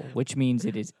possible, which means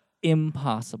it is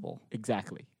impossible.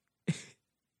 Exactly.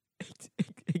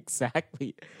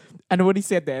 Exactly. And what he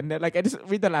said then, like, I just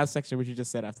read the last section, which you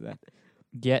just said after that.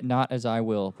 Yet not as I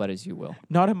will, but as you will.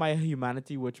 Not in my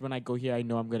humanity, which when I go here, I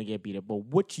know I'm going to get beat up. But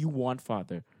what you want,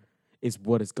 Father, is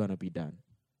what is going to be done.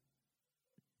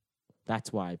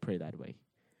 That's why I pray that way.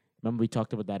 Remember we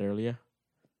talked about that earlier?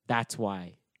 That's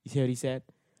why. You see what he said?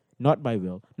 Not my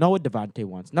will. Not what Devante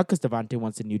wants. Not because Devante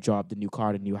wants a new job, the new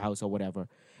car, the new house, or whatever.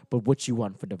 But what you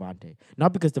want for Devante.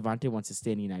 Not because Devante wants to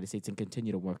stay in the United States and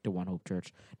continue to work to One Hope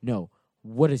Church. No.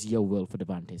 What is your will for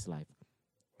Devante's life?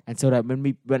 And so that when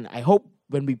we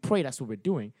pray, that's what we're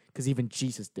doing, because even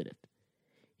Jesus did it.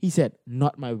 He said,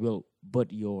 not my will,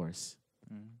 but yours.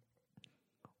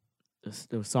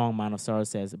 The song Man of Sorrow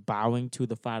says, bowing to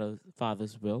the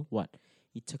Father's will, what?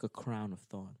 He took a crown of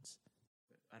thorns.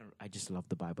 I just love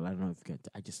the Bible. I don't know if you get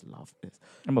I just love this.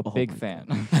 I'm a big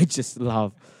fan. I just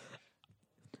love.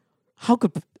 How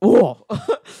could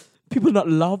people not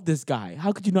love this guy?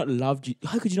 How could you not love?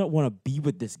 How could you not want to be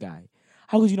with this guy?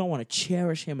 How could you not want to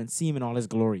cherish him and see him in all his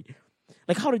glory?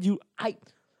 Like, how could you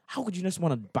just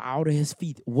want to bow to his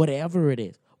feet, whatever it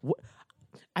is?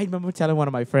 I remember telling one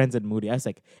of my friends at Moody, I was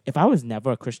like, if I was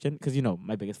never a Christian, because you know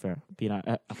my biggest fear being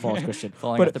a false Christian,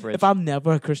 Falling off the bridge. if I'm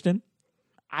never a Christian,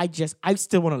 I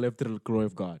still want to live to the glory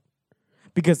of God,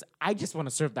 because I just want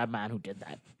to serve that man who did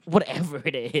that, whatever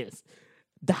it is.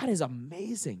 That is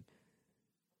amazing.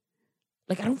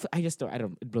 like I don't. I just don't. I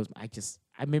don't. It blows.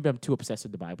 Maybe I'm too obsessed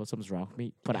with the Bible. Something's wrong with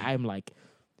me. But I'm like,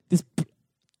 this.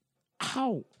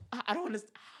 How? I don't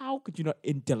understand. How could you not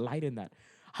delight in that?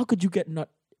 How could you get not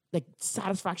like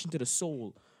satisfaction to the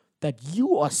soul that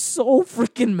you are so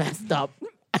freaking messed up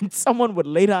and someone would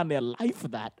lay down their life for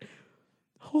that?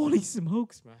 Holy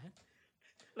smokes, man!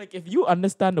 Like if you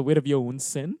understand the weight of your own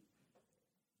sin,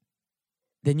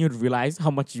 then you'd realize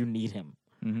how much you need Him,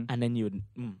 and then you'd.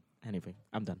 Anyway,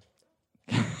 I'm done.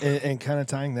 And kind of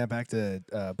tying that back to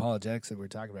apologetics that we were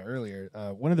talking about earlier,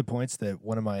 one of the points that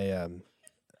one of my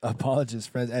apologist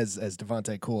friends, as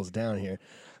Devontae cools down here,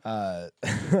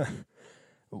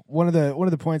 one of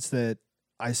the points that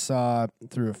I saw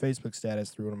through a Facebook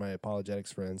status through one of my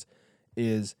apologetics friends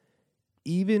is,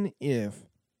 even if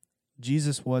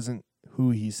Jesus wasn't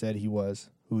who he said he was,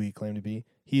 who he claimed to be,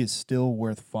 he is still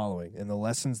worth following, and the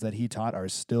lessons that he taught are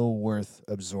still worth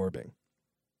absorbing.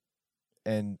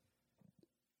 And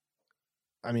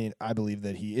I mean, I believe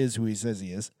that he is who he says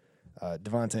he is.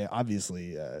 Devontae,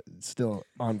 obviously, still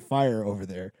on fire over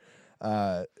there.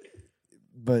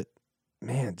 But,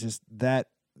 man, just that,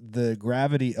 the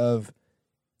gravity of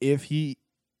if he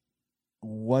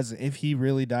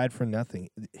really died for nothing,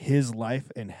 his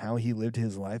life and how he lived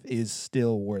his life is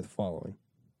still worth following.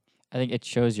 I think it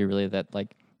shows you really that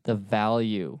like the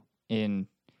value in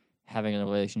having a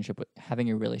relationship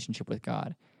with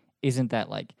God isn't that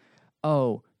like,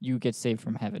 oh, you get saved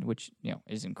from heaven, which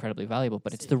is incredibly valuable,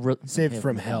 but it's Saved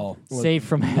from hell. Saved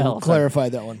from hell. Clarify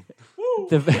that one.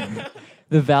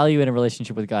 The value in a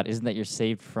relationship with God isn't that you're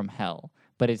saved from hell,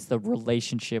 but it's the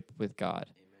relationship with God.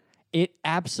 It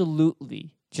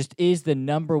absolutely just is the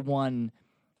number one.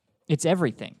 It's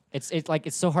everything. It's like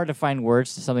it's so hard to find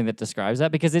words to something that describes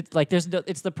that, because it's like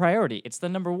it's the priority. It's the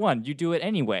number one. You do it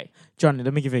anyway. Johnny,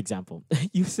 let me give you an example.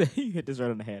 You say you hit this right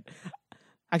on the head.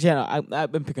 Actually,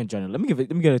 I've been picking Johnny. Let me give it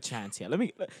a chance here.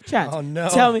 Chance. Oh no!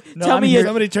 Tell me.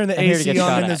 Somebody turn the AC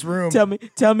on in this room.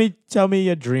 Tell me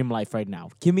your dream life right now.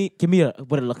 Give me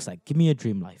what it looks like. Give me your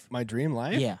dream life. My dream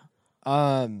life? Yeah.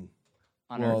 On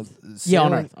Earth.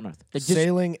 On Earth. Like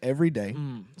sailing every day.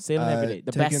 Sailing every day.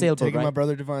 The best sailboat, taking right? my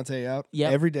brother Devontae out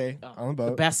every day on the boat.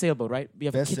 The best sailboat, right? We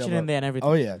have Best a kitchen sailboat. in there and everything.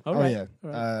 Oh yeah. All Oh right. yeah. All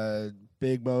right.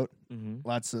 Big boat. Mm-hmm.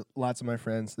 Lots of my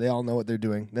friends. They all know what they're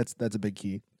doing. That's a big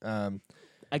key.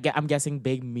 I'm guessing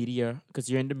big media, because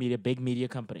you're in the media, big media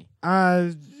company.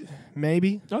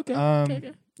 Maybe. Okay.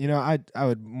 Okay. I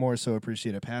would more so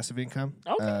appreciate a passive income.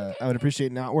 Okay. I would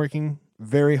appreciate not working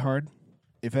very hard,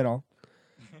 if at all.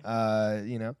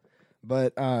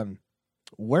 But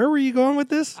where were you going with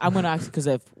this? I'm gonna ask because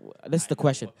this is the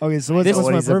question. Okay, so what's This is my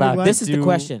what he's perfect about. life? This is the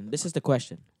question. This is the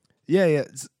question. Yeah, yeah.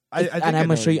 I think and I I'm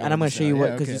know gonna show you. where And I'm you're gonna show you going what,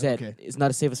 with because this. you Yeah, said okay. it's not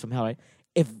to save us from hell, right?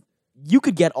 If you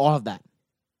could get all of that,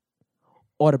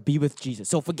 or to be with Jesus,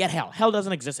 so forget hell. Hell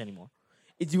doesn't exist anymore.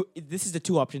 This is the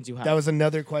two options you have. That was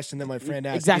another question that my friend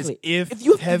asked. Exactly. Is If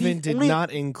you- heaven if did only-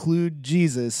 not include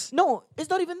Jesus, No, it's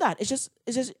not even that. It's just.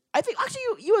 I think actually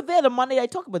you were there the Monday I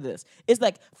talked about this. It's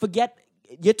like forget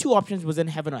your two options was in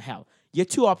heaven or hell. Your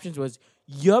two options was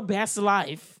your best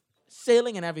life,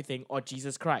 sailing and everything, or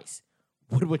Jesus Christ.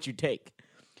 What would you take?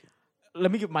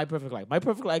 Let me give my perfect life. My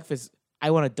perfect life is I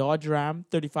want a Dodge Ram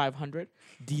 3500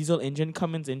 diesel engine,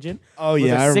 Cummins engine. oh with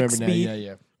yeah, a I remember now. 6-speed, Yeah,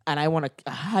 yeah. And I want a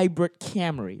hybrid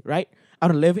Camry, right? I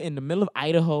want to live in the middle of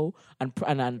Idaho, and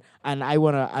I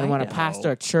want to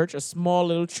pastor a church, a small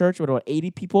little church with about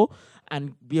 80 people,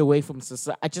 and be away from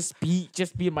society. I just be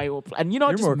in my own and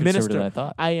You're just more minister. conservative than I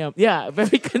thought. I am,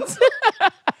 very conservative.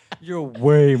 You're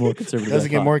way more conservative.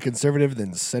 Doesn't get more conservative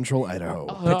than Central Idaho.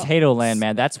 Potato land,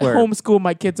 man. That's where. Homeschool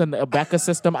my kids on the Abeka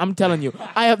system. I'm telling you,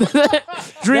 I have the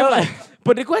dream life.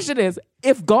 But the question is,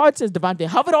 if God says, Devontae,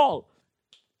 have it all,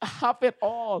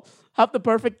 have the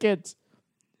perfect kids,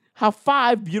 have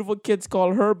 5 beautiful kids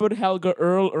called Herbert, Helga,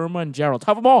 Earl, Irma, and Gerald.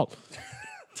 Have them all.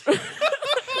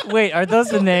 Wait, are those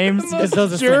the names? Because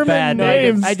those are some German bad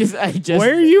names. I just.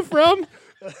 Where are you from?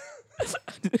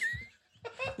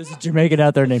 There's a Jamaican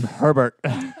out there named Herbert.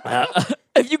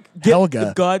 If you Helga.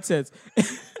 if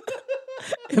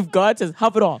God says,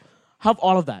 have it all, have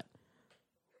all of that,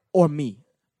 or me,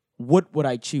 what would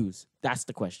I choose? That's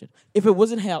the question. If it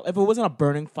wasn't hell, if it wasn't a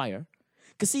burning fire,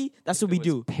 cause see, that's what we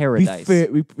do. paradise.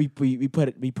 We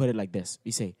put it like this.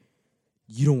 We say,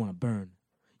 you don't want to burn.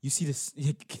 You see this?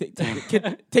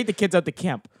 Take the kids out to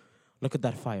camp. Look at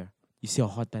that fire. You see how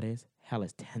hot that is? Hell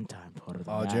is 10 times hotter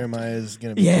than Oh, that. Jeremiah is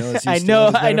gonna be Yeah, jealous. I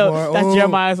know. That's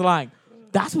Jeremiah's line.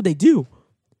 That's what they do.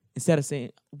 Instead of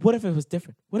saying, what if it was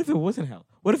different? What if it wasn't hell?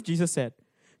 What if Jesus said,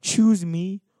 choose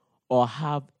me or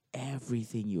have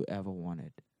everything you ever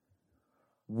wanted?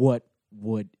 What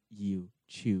would you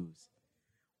choose?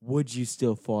 would you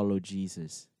still follow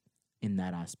Jesus in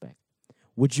that aspect?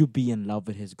 Would you be in love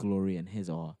with his glory and his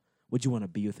awe? Would you want to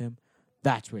be with him?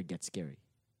 That's where it gets scary.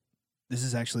 This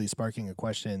is actually sparking a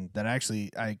question that I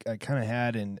kind of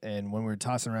had, and when we were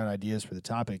tossing around ideas for the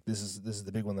topic, this is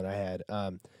the big one that I had.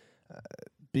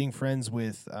 Being friends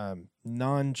with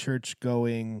non-church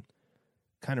going,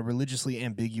 kind of religiously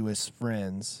ambiguous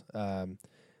friends,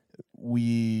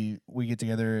 we get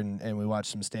together and we watch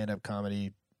some stand-up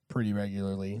comedy pretty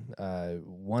regularly.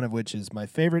 One of which is my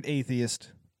favorite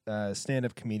atheist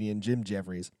stand-up comedian, Jim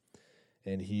Jeffries,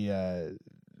 and he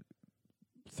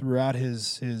throughout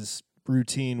his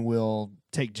routine will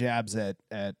take jabs at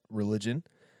religion,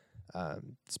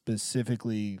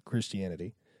 specifically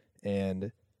Christianity.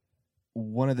 And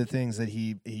one of the things that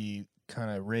he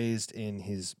kind of raised in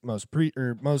his most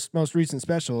recent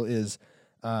special is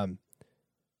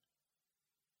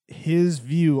his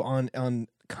view on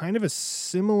kind of a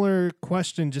similar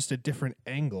question, just a different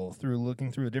angle,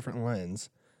 looking through a different lens.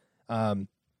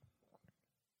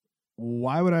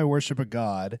 Why would I worship a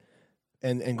God?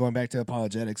 And going back to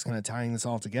apologetics, kind of tying this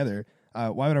all together,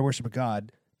 why would I worship a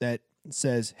God that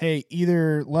says, hey,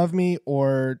 either love me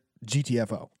or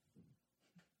GTFO?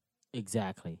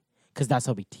 Exactly. Because that's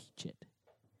how we teach it.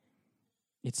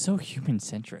 It's so human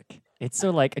centric. It's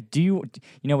so like, you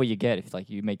know what you get if like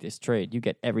you make this trade? You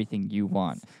get everything you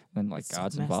want. And like It's so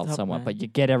God's messed involved up, somewhat, man. but you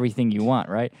get everything you want,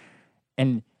 right?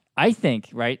 And I think,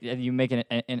 right, you make an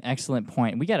excellent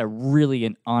point. We got to really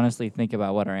and honestly think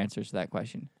about what our answers to that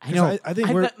question. I know. I think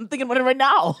I'm thinking about it right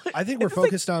now. I think we're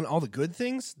focused on all the good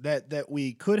things that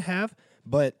we could have,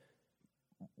 but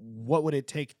what would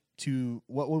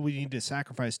we need to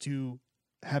sacrifice to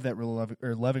have that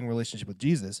loving relationship with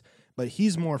Jesus? But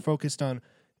he's more focused on,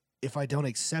 if I don't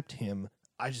accept him,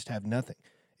 I just have nothing.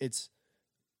 It's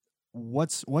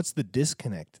what's the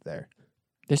disconnect there?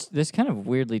 There's kind of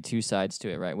weirdly two sides to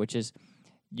it, right? Which is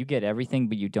you get everything,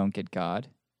 but you don't get God.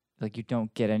 Like you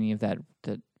don't get any of that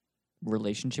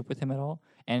relationship with him at all.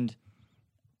 And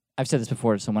I've said this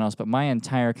before to someone else, but my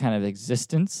entire kind of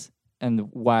existence and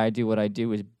why I do what I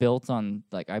do is built on,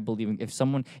 like, I believe in,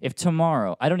 if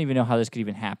tomorrow, I don't even know how this could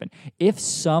even happen. If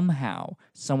somehow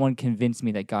someone convinced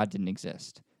me that God didn't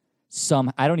exist,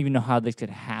 I don't even know how this could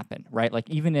happen, right? Like,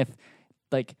 even if,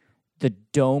 like, the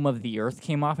dome of the earth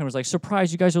came off and was like,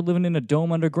 surprise, you guys are living in a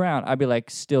dome underground, I'd be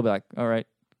like, all right,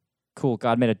 cool,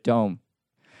 God made a dome.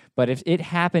 But if it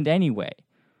happened anyway,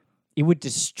 it would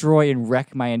destroy and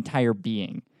wreck my entire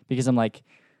being, because I'm like,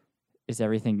 is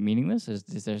everything meaningless? Is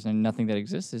there nothing that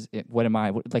exists? What am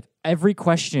I? Like, every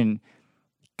question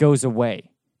goes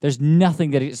away. There's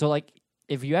nothing that... So, like,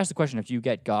 if you ask the question, if you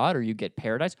get God or you get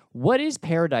paradise, what is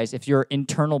paradise if your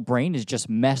internal brain is just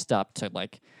messed up to,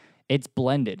 like, it's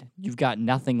blended? You've got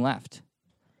nothing left.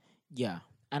 Yeah.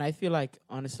 And I feel like,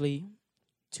 honestly,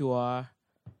 to our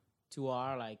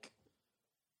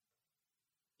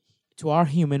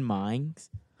human minds,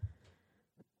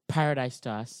 paradise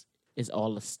to us is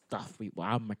all the stuff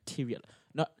our material.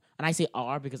 And I say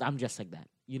our because I'm just like that,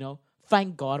 you know?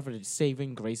 Thank God for the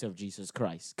saving grace of Jesus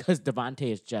Christ, because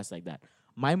Devante is just like that.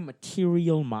 My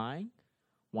material mind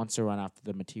wants to run after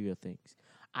the material things.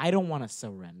 I don't want to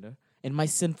surrender. In my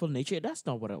sinful nature, that's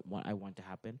not what I want to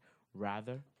happen.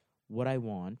 Rather, what I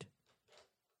want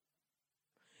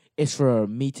is for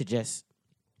me to just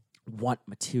want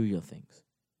material things.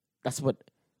 That's what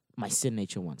my sin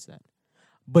nature wants, that.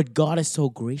 But God is so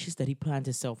gracious that he plants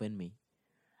himself in me.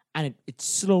 And it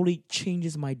slowly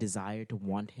changes my desire to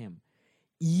want him.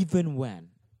 Even when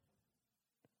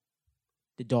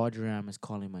the Dodge Ram is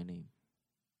calling my name.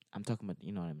 I'm talking about,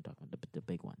 you know what I'm talking about, the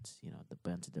big ones. You know, the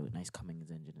Benz, the nice Cummins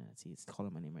engine. It's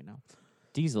calling my name right now.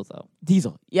 Diesel, though.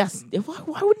 Diesel, yes. Why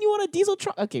wouldn't you want a diesel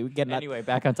truck? Okay, we get that. Anyway,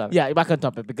 back on topic. Yeah, back on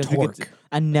topic, because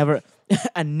I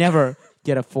never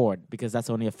get a Ford, because that's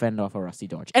only a fender off a rusty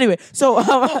Dodge. Anyway, so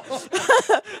I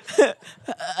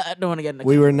don't want to get in the...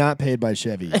 We were not paid by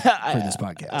Chevy for this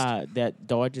podcast. That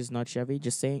Dodge is not Chevy,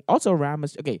 just saying. Also, Ram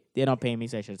is... Okay, they're not paying me,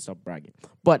 so I should stop bragging.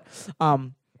 But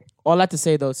all that to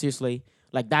say, though, seriously,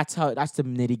 like, that's the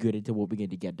nitty-gritty to what we're going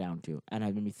to get down to. And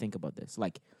it made me think about this.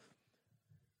 Like,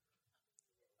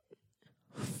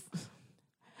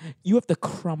 you have to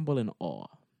crumble in awe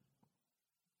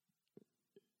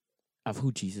of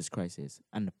who Jesus Christ is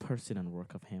and the person and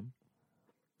work of him.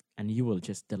 And you will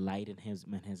just delight in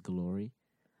his glory.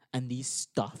 And these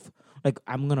stuff, like,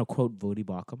 I'm going to quote Voddie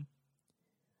Baucham.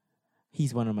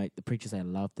 He's one of the preachers I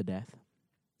love to death.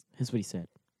 Here's what he said.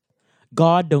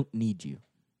 God don't need you.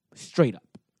 Straight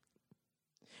up.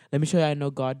 Let me show you how I know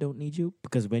God don't need you.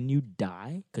 Because when you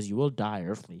die, because you will die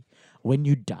earthly, when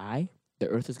you die, the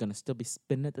earth is going to still be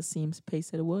spinning at the same pace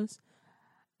that it was.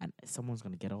 and someone's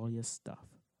gonna get all your stuff.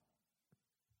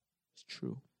 It's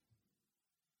true.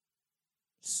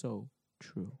 So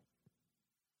true.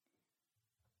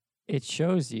 It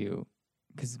shows you,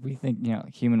 because we think,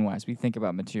 human wise, we think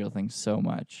about material things so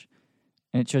much.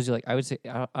 And it shows you, like, I would say,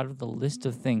 out of the list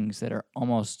of things that are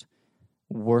almost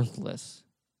worthless,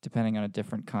 depending on a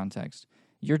different context,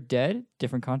 you're dead,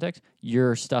 different context,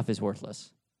 your stuff is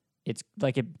worthless. It's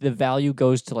like the value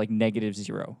goes to like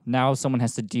 -0. Now someone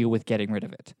has to deal with getting rid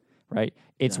of it, right?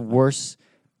 It's worse.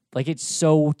 Like, it's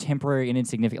so temporary and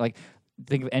insignificant. Like,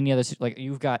 think of any other, like,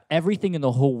 you've got everything in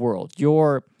the whole world.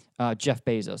 You're Jeff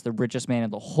Bezos, the richest man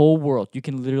in the whole world. You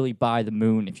can literally buy the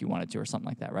moon if you wanted to, or something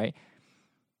like that, right?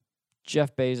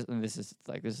 Jeff Bezos, and this is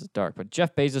dark, but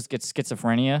Jeff Bezos gets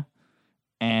schizophrenia,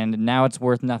 and now it's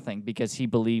worth nothing because he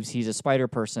believes he's a spider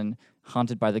person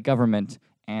haunted by the government,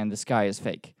 and the sky is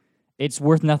fake. It's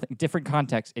worth nothing. Different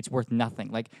context, it's worth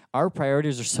nothing. Like, our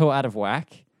priorities are so out of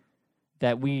whack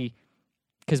that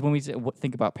because when we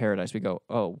think about paradise, we go,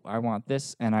 oh, I want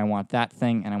this, and I want that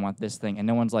thing, and I want this thing. And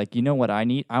no one's like, you know what I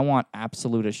need? I want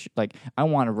absolute, I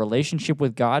want a relationship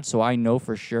with God, so I know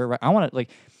for sure. Right? I want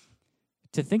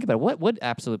to think about it, what would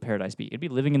absolute paradise be? It'd be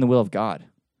living in the will of God.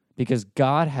 Because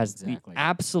God has the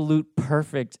absolute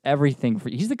perfect everything for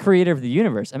you. He's the creator of the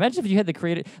universe. Imagine if you had the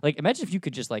creator, imagine if you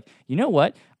could just you know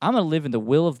what? I'm gonna live in the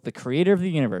will of the creator of the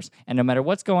universe, and no matter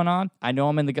what's going on, I know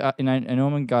I'm in I know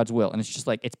I'm in God's will, and it's just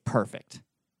it's perfect.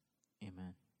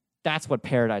 Amen. That's what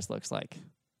paradise looks like.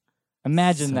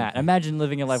 Imagine So that. good. Imagine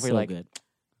living a life where So you're good.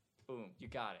 boom, you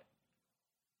got it.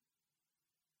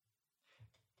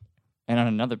 And on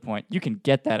another point, you can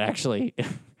get that actually.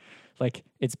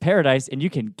 It's paradise, and you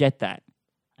can get that.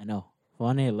 I know. For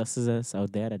any listeners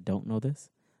out there that don't know this,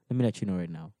 let me let you know right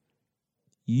now.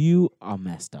 You are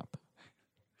messed up.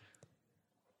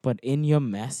 But in your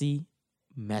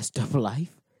messed up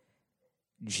life,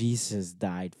 Jesus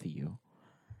died for you.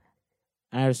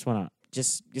 And I just want to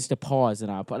just to pause in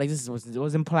our this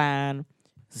wasn't planned.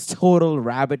 It's total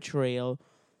rabbit trail.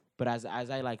 But as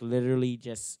I literally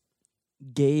just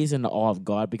gaze in the awe of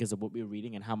God because of what we're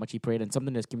reading and how much he prayed, and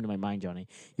something that's came to my mind, Johnny.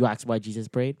 You asked why Jesus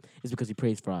prayed? It's because he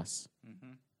prays for us.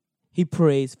 Mm-hmm. He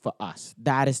prays for us.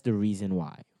 That is the reason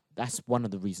why. That's one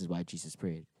of the reasons why Jesus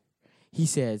prayed. He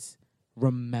says,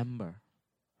 remember.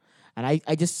 And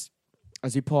I just,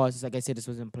 as we pause, like I said, this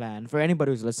wasn't planned. For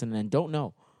anybody who's listening and don't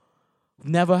know,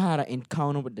 never had an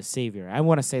encounter with the Savior, I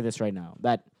want to say this right now,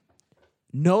 that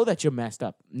know that you're messed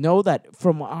up. Know that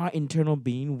from our internal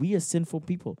being, we are sinful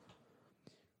people.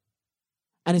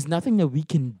 And it's nothing that we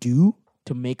can do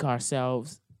to make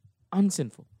ourselves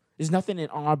unsinful. There's nothing in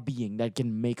our being that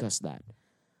can make us that.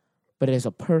 But there's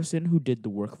a person who did the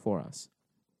work for us.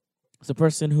 It's a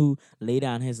person who laid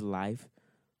down his life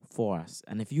for us.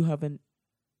 And if you haven't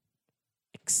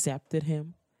accepted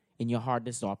him in your heart,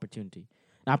 this is the opportunity.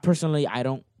 Now, personally, I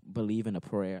don't believe in a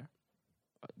prayer,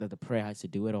 that the prayer has to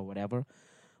do it or whatever.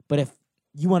 But if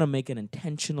you want to make an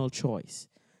intentional choice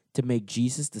to make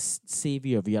Jesus the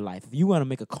Savior of your life, if you want to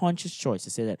make a conscious choice to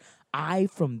say that I,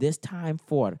 from this time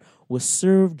forward, will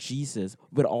serve Jesus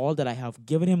with all that I have,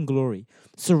 given him glory,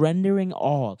 surrendering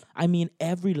all, I mean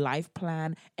every life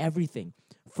plan, everything,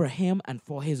 for him and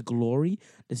for his glory,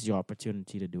 this is your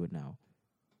opportunity to do it now.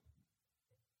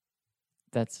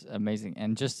 That's amazing.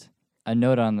 And just a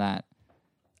note on that,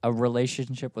 a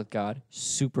relationship with God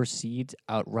supersedes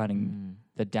outrunning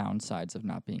the downsides of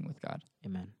not being with God.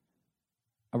 Amen.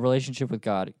 A relationship with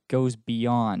God goes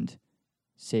beyond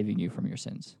saving you from your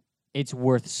sins. It's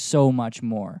worth so much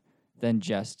more than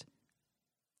just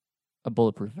a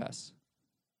bulletproof vest.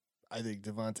 I think,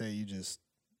 Devontae, you just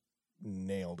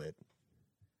nailed it.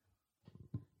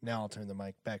 Now I'll turn the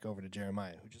mic back over to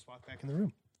Jeremiah, who just walked back in the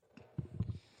room.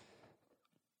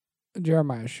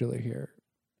 Jeremiah Schuler here,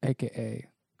 a.k.a.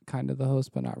 kind of the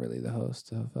host, but not really the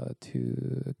host of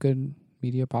Two Good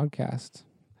Media Podcast.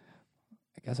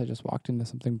 I guess I just walked into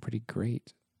something pretty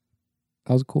great.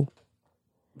 That was cool.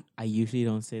 I usually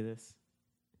don't say this.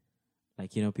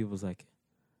 People's like,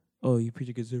 oh, you preach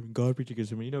a good sermon, God preach a good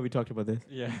sermon. We talked about this.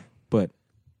 Yeah. But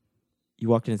you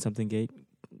walked into something great.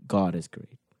 God is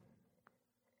great.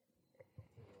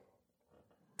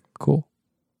 Cool.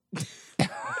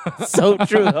 So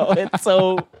true, though. It's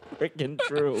so freaking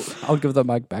true. I'll give the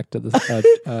mic back to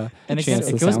the And again, Chance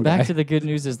it the goes sound back guy. to the good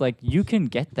news is you can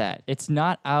get that. It's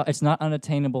not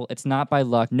unattainable. It's not by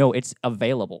luck. No, it's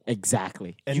available.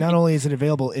 Exactly. And not only is it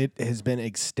available, it has been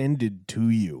extended to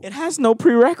you. It has no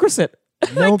prerequisite.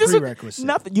 No this is prerequisite.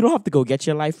 Nothing. You don't have to go get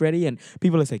your life ready. And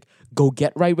people are like, go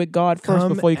get right with God first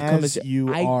Come before you can come as to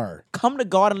you are. Come to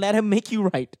God and let him make you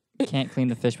right. You can't clean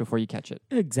the fish before you catch it.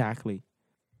 Exactly.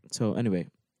 So anyway,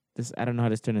 this, I don't know how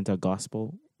this turned into a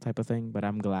gospel type of thing, but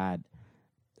I'm glad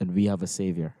that we have a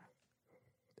Savior.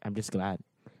 I'm just glad.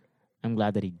 I'm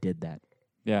glad that He did that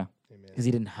Yeah. because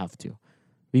He didn't have to.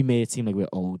 We made it seem like we're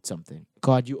owed something.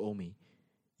 God, you owe me.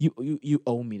 You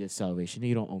owe me this salvation.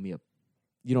 You don't owe me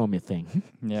a thing.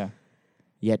 Yeah.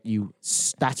 Yet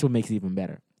that's what makes it even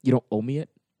better. You don't owe me it,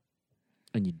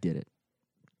 and you did it.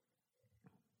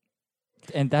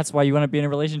 And that's why you want to be in a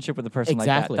relationship with a person like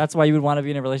that. Exactly. That's why you would want to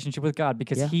be in a relationship with God,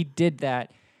 because Yeah. He did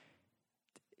that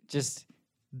just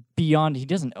beyond. He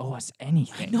doesn't owe us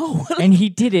anything. No. And He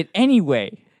did it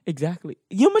anyway. Exactly.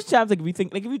 You know how much times like we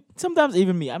think, like sometimes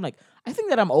even me, I'm like, I think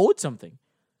that I'm owed something.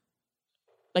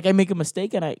 Like I make a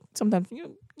mistake and I sometimes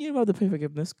you have to pay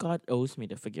forgiveness. God owes me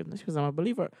the forgiveness because I'm a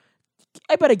believer.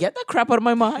 I better get that crap out of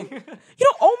my mind. You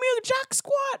don't owe me a jack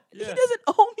squat. He doesn't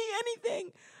owe me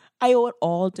anything. I owe it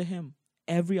all to Him.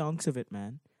 Every ounce of it,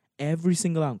 man. Every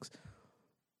single ounce.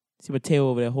 See Mateo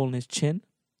over there holding his chin?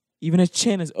 Even his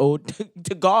chin is owed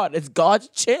to God. It's God's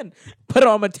chin. Put it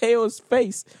on Mateo's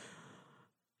face.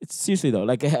 It's seriously though.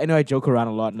 Like I know I joke around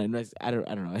a lot, and I don't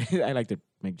know. I like to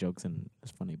make jokes, and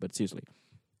it's funny. But seriously,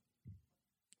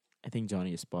 I think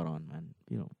Johnny is spot on, man.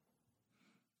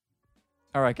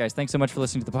 All right, guys. Thanks so much for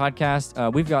listening to the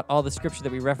podcast. We've got all the scripture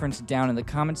that we referenced down in the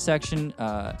comments section.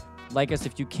 Like us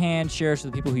if you can. Share us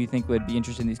with the people who you think would be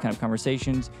interested in these kind of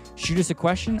conversations. Shoot us a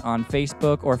question on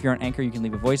Facebook, or if you're on Anchor, you can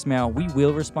leave a voicemail. We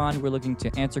will respond. We're looking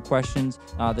to answer questions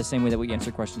the same way that we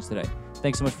answer questions today.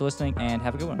 Thanks so much for listening, and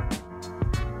have a good one.